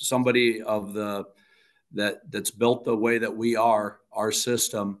for somebody that's built the way that we are, our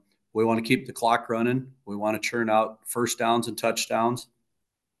system, we want to keep the clock running. We want to churn out first downs and touchdowns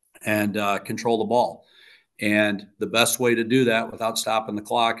and control the ball. And the best way to do that without stopping the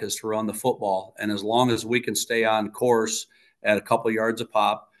clock is to run the football. And as long as we can stay on course at a couple yards a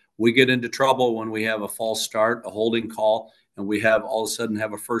pop, we get into trouble when we have a false start, a holding call, and we have all of a sudden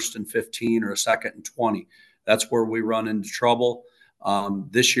have a 1st and 15 or a 2nd and 20. That's where we run into trouble.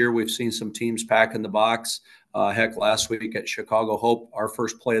 This year, we've seen some teams pack in the box. Heck, last week at Chicago Hope, our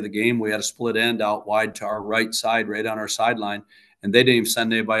first play of the game, we had a split end out wide to our right side, right on our sideline, and they didn't even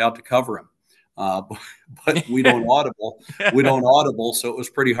send anybody out to cover him. But we don't audible. So it was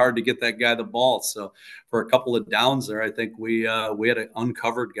pretty hard to get that guy the ball. So for a couple of downs there, I think we had an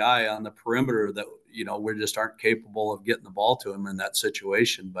uncovered guy on the perimeter that, we just aren't capable of getting the ball to him in that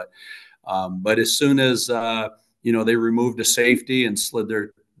situation. But as soon as, they removed a safety and slid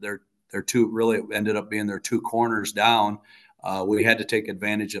their 2, really ended up being their 2 corners down, we had to take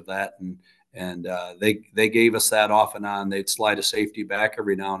advantage of that. And they gave us that off and on. They'd slide a safety back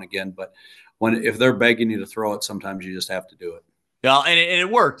every now and again. But if they're begging you to throw it, sometimes you just have to do it. Well, and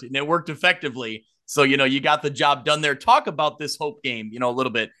it worked, and it worked effectively. So, you got the job done there. Talk about this Hope game, a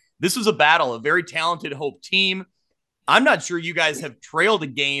little bit. This was a battle, a very talented Hope team. I'm not sure you guys have trailed a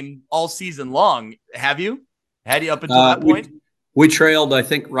game all season long. Have you? Had you up until that point? We trailed, I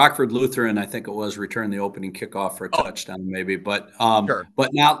think Rockford Lutheran, I think it was, returned the opening kickoff for a touchdown maybe, but sure.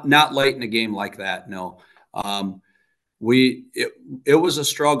 but not late in a game like that. No. It was a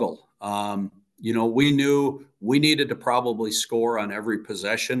struggle. We knew we needed to probably score on every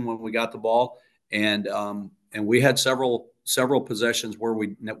possession when we got the ball, and we had several possessions where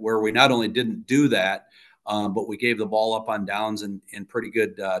we not only didn't do that, but we gave the ball up on downs in pretty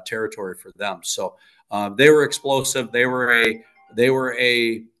good territory for them. So they were explosive. They were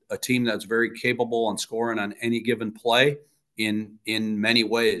a team that's very capable on scoring on any given play in many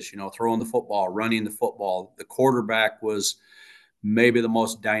ways. Throwing the football, running the football. The quarterback was maybe the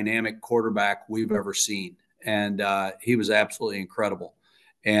most dynamic quarterback we've ever seen, and he was absolutely incredible.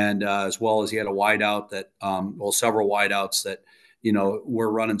 And as well as he had a wideout that, several wideouts that,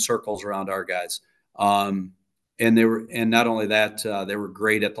 were running circles around our guys. And not only that, they were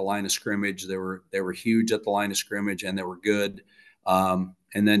great at the line of scrimmage. They were huge at the line of scrimmage, and they were good. And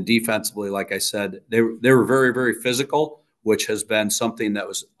then defensively, like I said, they were very, very physical, which has been something that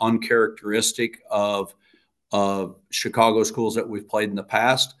was uncharacteristic of Chicago schools that we've played in the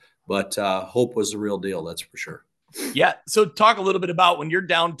past. But Hope was the real deal, that's for sure. Yeah. So talk a little bit about when you're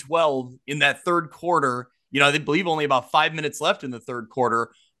down 12 in that third quarter. I believe only about 5 minutes left in the third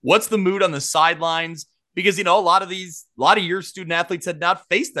quarter. What's the mood on the sidelines? Because, a lot of your student athletes had not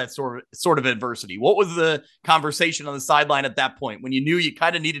faced that sort of adversity. What was the conversation on the sideline at that point when you knew you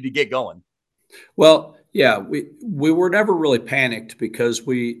kind of needed to get going? Well, yeah, we were never really panicked because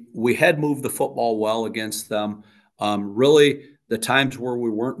we had moved the football well against them. Really, the times where we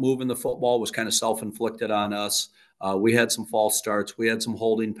weren't moving the football was kind of self-inflicted on us. We had some false starts. We had some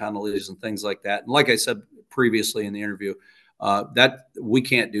holding penalties and things like that. And like I said previously in the interview, that we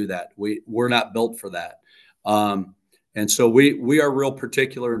can't do that. We're not built for that. And so we are real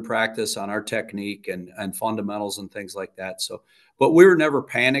particular in practice on our technique and fundamentals and things like that. So, but we were never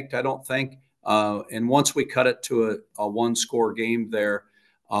panicked, I don't think. And once we cut it to a one-score game there,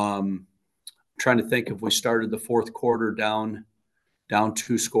 trying to think if we started the fourth quarter down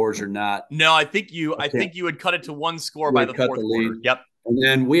 2 scores or not. No, I think you had cut it to 1 score by the fourth quarter. Yep. And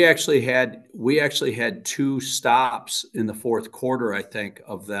then we actually had 2 stops in the fourth quarter, I think,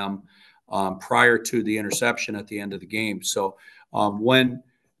 of them prior to the interception at the end of the game. So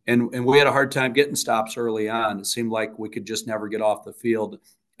and we had a hard time getting stops early on. It seemed like we could just never get off the field.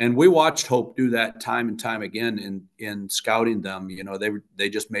 And we watched Hope do that time and time again in scouting them. They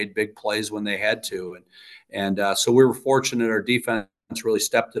just made big plays when they had to. And so we were fortunate our defense really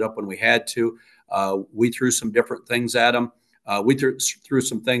stepped it up when we had to. We threw some different things at them. We threw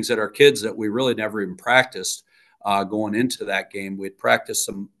some things at our kids that we really never even practiced going into that game. We had practiced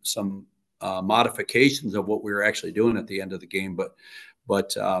some modifications of what we were actually doing at the end of the game. But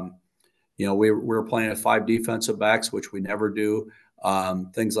we were playing at 5 defensive backs, which we never do.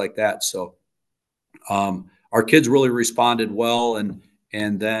 Things like that. So our kids really responded well. And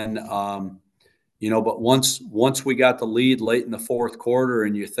then, but once we got the lead late in the fourth quarter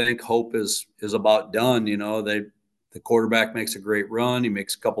and you think Hope is about done, the quarterback makes a great run. He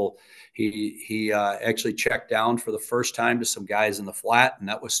makes a couple, he actually checked down for the first time to some guys in the flat. And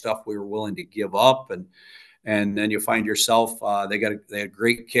that was stuff we were willing to give up. And then you find yourself, they had a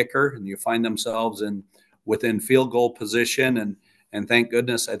great kicker and you find themselves within field goal position. And thank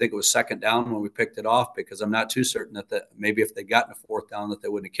goodness, I think it was second down when we picked it off because I'm not too certain that maybe if they gotten a fourth down that they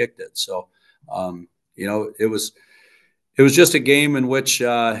wouldn't have kicked it. So, it was just a game in which,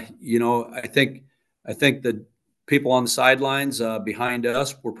 I think the people on the sidelines behind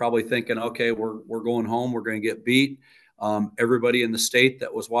us were probably thinking, okay, we're going home. We're going to get beat. Everybody in the state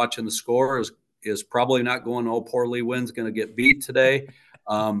that was watching the score is probably not going, oh, poor Lee Wynn's going to get beat today.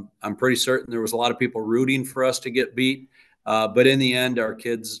 I'm pretty certain there was a lot of people rooting for us to get beat. But in the end, our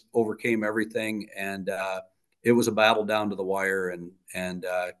kids overcame everything, and it was a battle down to the wire. And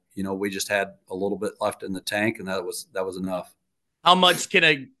we just had a little bit left in the tank, and that was enough. How much can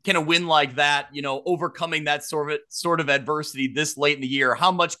a win like that, overcoming that sort of adversity this late in the year?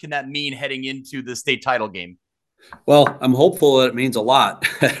 How much can that mean heading into the state title game? Well, I'm hopeful that it means a lot.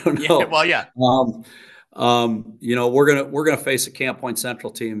 I don't know. Yeah, well, yeah. We're gonna face a Camp Point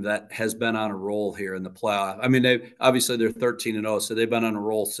Central team that has been on a roll here in the playoff. I mean, they're 13-0, so they've been on a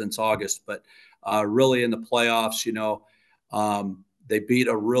roll since August. But really, in the playoffs, they beat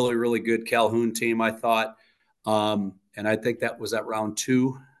a really, really good Calhoun team, I thought, and I think that was at round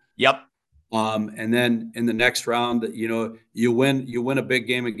 2. Yep. And then in the next round, you win a big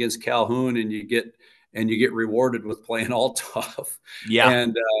game against Calhoun, and you get rewarded with playing all tough. Yeah.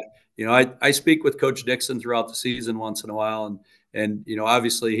 And I speak with Coach Dixon throughout the season once in a while, and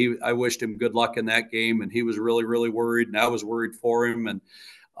obviously I wished him good luck in that game, and he was really, really worried, and I was worried for him. And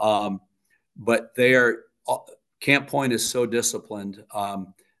but Camp Point is so disciplined.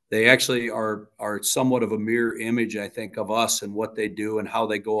 They actually are somewhat of a mirror image, I think, of us and what they do and how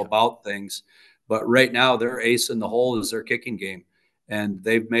they go about things. But right now, their ace in the hole is their kicking game, and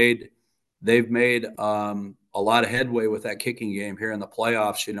they've made a lot of headway with that kicking game here in the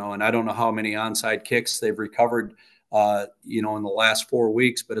playoffs. And I don't know how many onside kicks they've recovered, in the last 4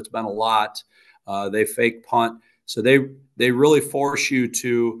 weeks, but it's been a lot. They fake punt, so they really force you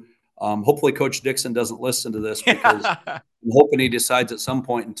to. Hopefully, Coach Dixon doesn't listen to this, because I'm hoping he decides at some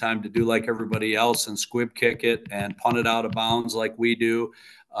point in time to do like everybody else and squib kick it and punt it out of bounds like we do.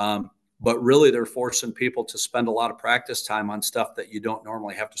 But really, they're forcing people to spend a lot of practice time on stuff that you don't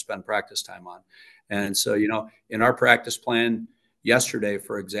normally have to spend practice time on. And so, in our practice plan yesterday,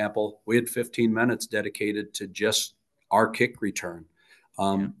 for example, we had 15 minutes dedicated to just our kick return.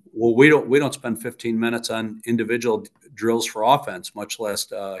 Well, we don't spend 15 minutes on individual drills for offense, much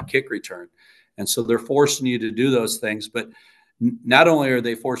less kick return. And so they're forcing you to do those things. But not only are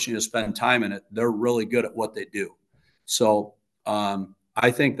they forcing you to spend time in it, they're really good at what they do. So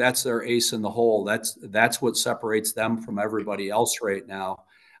I think that's their ace in the hole. That's what separates them from everybody else right now.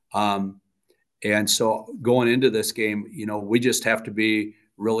 And so going into this game, we just have to be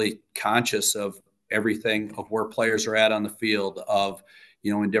really conscious of everything, of where players are at on the field, of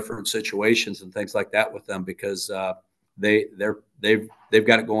in different situations and things like that with them, because they've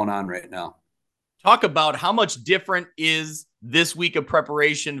got it going on right now. Talk about how much different is this week of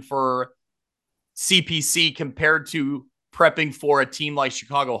preparation for CPC compared to prepping for a team like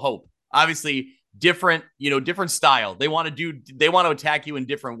Chicago Hope. Obviously, different style. They want to attack you in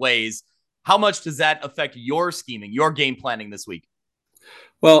different ways. How much does that affect your scheming, your game planning this week?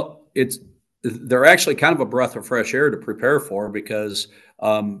 Well, they're actually kind of a breath of fresh air to prepare for, because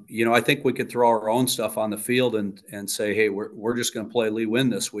I think we could throw our own stuff on the field and say, hey, we're just going to play Lee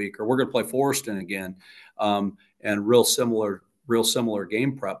Win this week, or we're going to play Forreston again, and real similar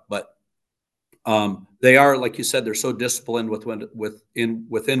game prep. But they are, like you said, they're so disciplined within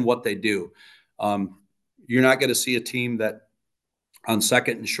what they do. You're not going to see a team that on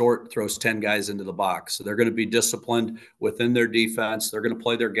second and short throws 10 guys into the box. So they're going to be disciplined within their defense. They're going to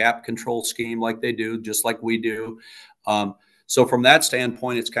play their gap control scheme like they do, just like we do. So from that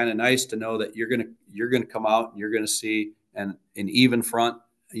standpoint, it's kind of nice to know that you're going to come out and you're going to see an even front,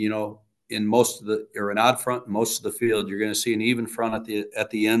 in most of the, or an odd front in most of the field. You're going to see an even front at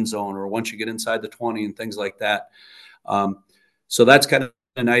the end zone, or once you get inside the 20 and things like that. So that's kind of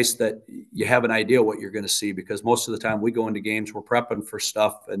nice that you have an idea what you're going to see, because most of the time we go into games, we're prepping for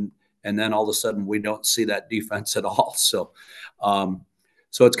stuff, and then all of a sudden we don't see that defense at all. So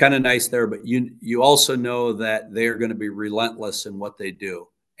so it's kind of nice there, but you also know that they're going to be relentless in what they do.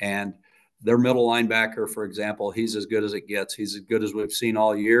 And their middle linebacker, for example, he's as good as it gets. He's as good as we've seen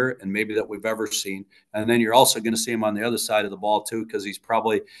all year, and maybe that we've ever seen. And then you're also going to see him on the other side of the ball too, because he's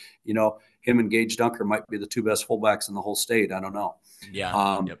probably, him and Gage Dunker might be the two best fullbacks in the whole state. I don't know.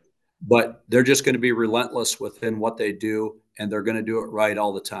 Yeah. Yep. But they're just going to be relentless within what they do, and they're going to do it right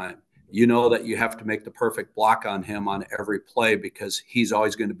all the time. You know that you have to make the perfect block on him on every play, because he's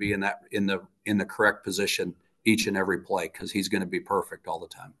always going to be in the correct position each and every play, because he's going to be perfect all the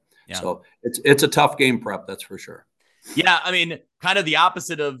time. Yeah. So it's a tough game prep, that's for sure. Yeah, I mean, kind of the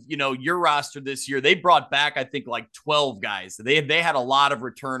opposite of, your roster this year. They brought back, I think, like 12 guys. They had a lot of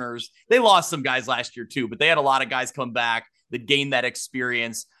returners. They lost some guys last year too, but they had a lot of guys come back that gained that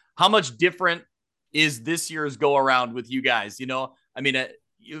experience. How much different is this year's go around with you guys? I mean,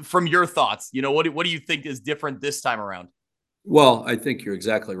 from your thoughts, what do you think is different this time around? Well, I think you're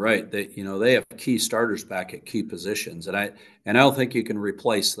exactly right. They have key starters back at key positions, and I don't think you can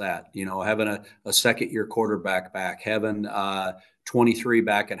replace that. Having a second year quarterback back, having 23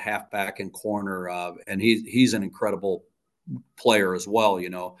 back at halfback and corner, and he's an incredible player as well.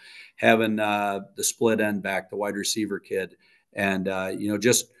 Having the split end back, the wide receiver kid, and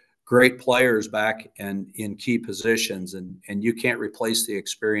just great players back and in key positions, and you can't replace the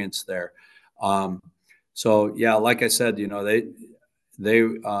experience there. So yeah, like I said, they've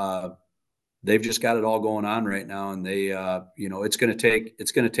just got it all going on right now, and they it's going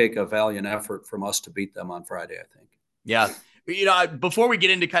to take a valiant effort from us to beat them on Friday, I think. Yeah. Before we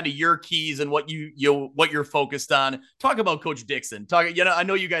get into kind of your keys and what you're focused on, talk about Coach Dixon. I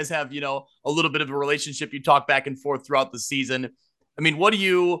know you guys have, a little bit of a relationship. You talk back and forth throughout the season. I mean, what do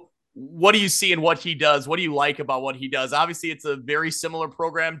you what do you see in what he does? What do you like about what he does? Obviously, it's a very similar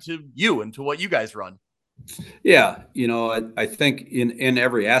program to you and to what you guys run. Yeah, I think in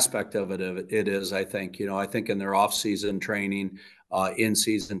every aspect of it is. I think I think in their off-season training,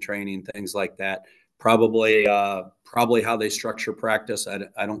 in-season training, things like that. Probably how they structure practice.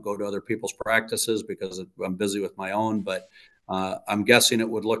 I don't go to other people's practices because I'm busy with my own, but I'm guessing it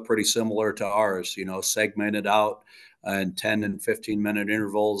would look pretty similar to ours. Segmented out in 10 and 15-minute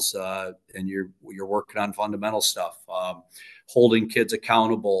intervals, and you're working on fundamental stuff, holding kids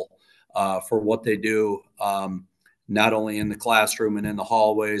accountable for what they do, not only in the classroom and in the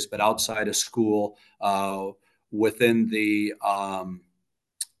hallways, but outside of school, within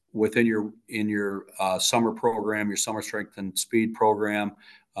your summer program, your summer strength and speed program,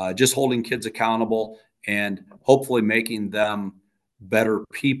 just holding kids accountable and hopefully making them better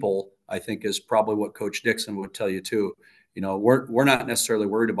people, I think is probably what Coach Dixon would tell you too. We're not necessarily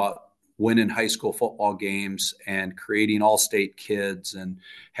worried about winning high school football games and creating all-state kids and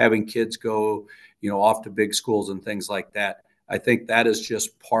having kids go, off to big schools and things like that. I think that is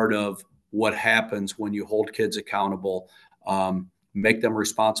just part of what happens when you hold kids accountable, make them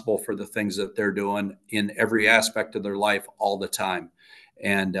responsible for the things that they're doing in every aspect of their life all the time.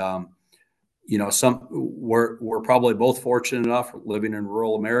 And, we're probably both fortunate enough living in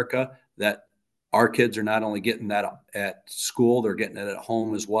rural America that our kids are not only getting that at school, they're getting it at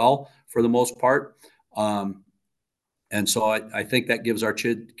home as well for the most part. And so I think that gives our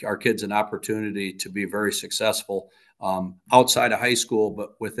kids an opportunity to be very successful outside of high school,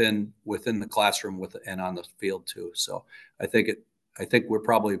 but within the classroom and on the field too. So I think we're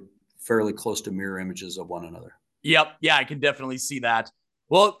probably fairly close to mirror images of one another. Yep. Yeah, I can definitely see that.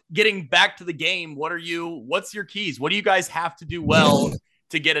 Well, getting back to the game, what's your keys? What do you guys have to do well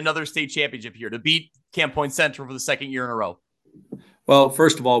to get another state championship here, to beat Camp Point Central for the second year in a row? Well,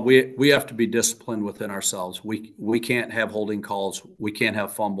 first of all, we have to be disciplined within ourselves. We can't have holding calls. We can't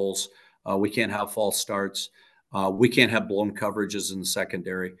have fumbles. We can't have false starts. We can't have blown coverages in the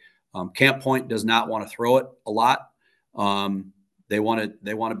secondary. Camp Point does not want to throw it a lot. They want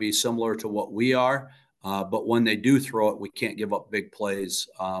to be similar to what we are. But when they do throw it, we can't give up big plays.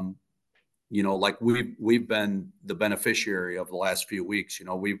 Like we've been the beneficiary of the last few weeks.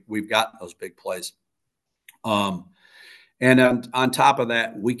 We've gotten those big plays. And on top of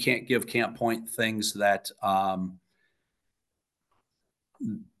that, we can't give Camp Point things that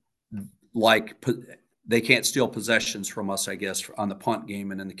like they can't steal possessions from us, I guess, on the punt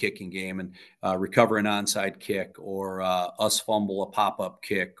game and in the kicking game, and recover an onside kick, or us fumble a pop-up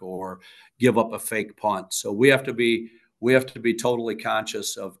kick, or give up a fake punt. So we have to be totally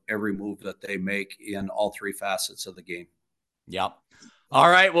conscious of every move that they make in all three facets of the game. Yep. All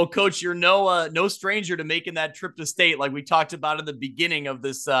right. Well, Coach, you're no stranger to making that trip to state, like we talked about in the beginning of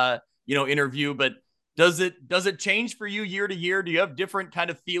this interview. But does it change for you year to year? Do you have different kind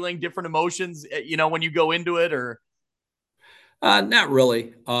of feeling, different emotions, when you go into it, or? Not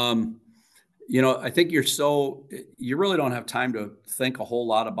really. I think you really don't have time to think a whole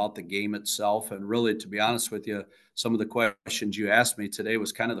lot about the game itself. And really, to be honest with you, some of the questions you asked me today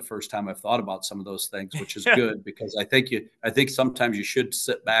was kind of the first time I've thought about some of those things, which is good, because I think sometimes you should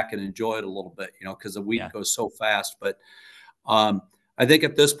sit back and enjoy it a little bit, because the week goes so fast. But I think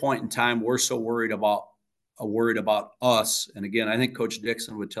at this point in time, we're so worried about us. And again, I think Coach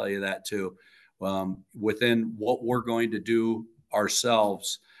Dixon would tell you that too, within what we're going to do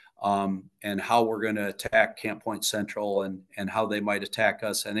ourselves, and how we're going to attack Camp Point Central and how they might attack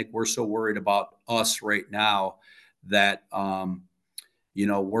us. I think we're so worried about us right now that,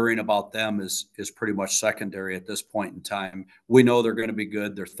 worrying about them is pretty much secondary at this point in time. We know they're going to be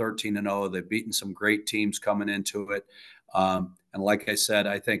good. They're 13-0. They've beaten some great teams coming into it. And like I said,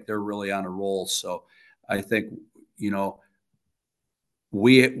 I think they're really on a roll. So I think,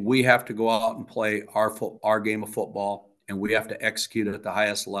 we have to go out and play our game of football, and we have to execute at the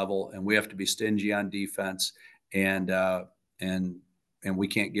highest level, and we have to be stingy on defense, and we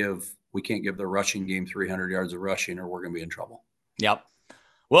can't give the rushing game 300 yards of rushing, or we're going to be in trouble. Yep.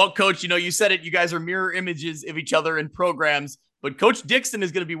 Well, Coach, you said it. You guys are mirror images of each other in programs, but Coach Dixon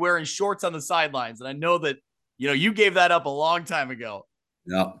is going to be wearing shorts on the sidelines, and I know that you gave that up a long time ago.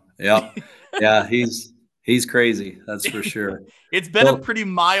 Yeah. He's crazy. That's for sure. It's been a pretty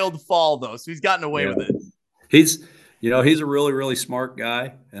mild fall though, so he's gotten away with it. He's a really, really smart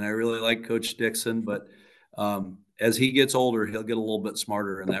guy, and I really like Coach Dixon, but as he gets older, he'll get a little bit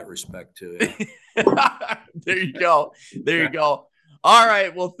smarter in that respect too. Yeah. There you go. All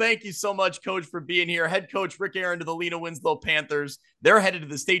right. Well, thank you so much, Coach, for being here. Head coach Ric Arand of the Lena-Winslow Panthers. They're headed to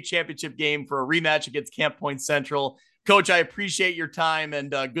the state championship game for a rematch against Camp Point Central. Coach, I appreciate your time,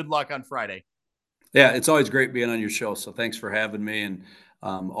 and good luck on Friday. Yeah, it's always great being on your show. So thanks for having me, and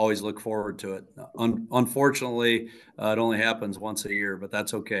always look forward to it. Unfortunately, it only happens once a year, but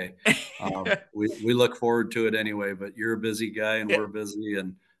that's okay. We look forward to it anyway, but you're a busy guy and we're busy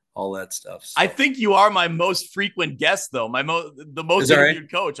and all that stuff. So. I think you are my most frequent guest, though. The most interviewed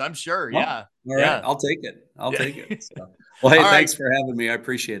coach, I'm sure. Well, yeah. All right. Yeah. I'll take it. Take it. So. Well, hey, thanks for having me. I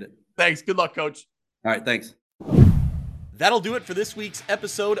appreciate it. Thanks. Good luck, Coach. All right. Thanks. That'll do it for this week's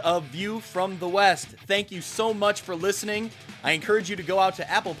episode of View from the West. Thank you so much for listening. I encourage you to go out to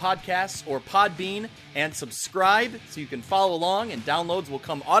Apple Podcasts or Podbean and subscribe so you can follow along, and downloads will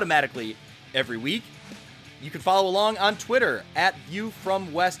come automatically every week. You can follow along on Twitter at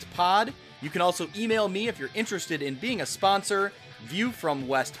ViewFromWestPod. You can also email me if you're interested in being a sponsor,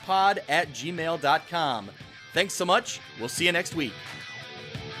 viewfromwestpod@gmail.com. Thanks so much. We'll see you next week.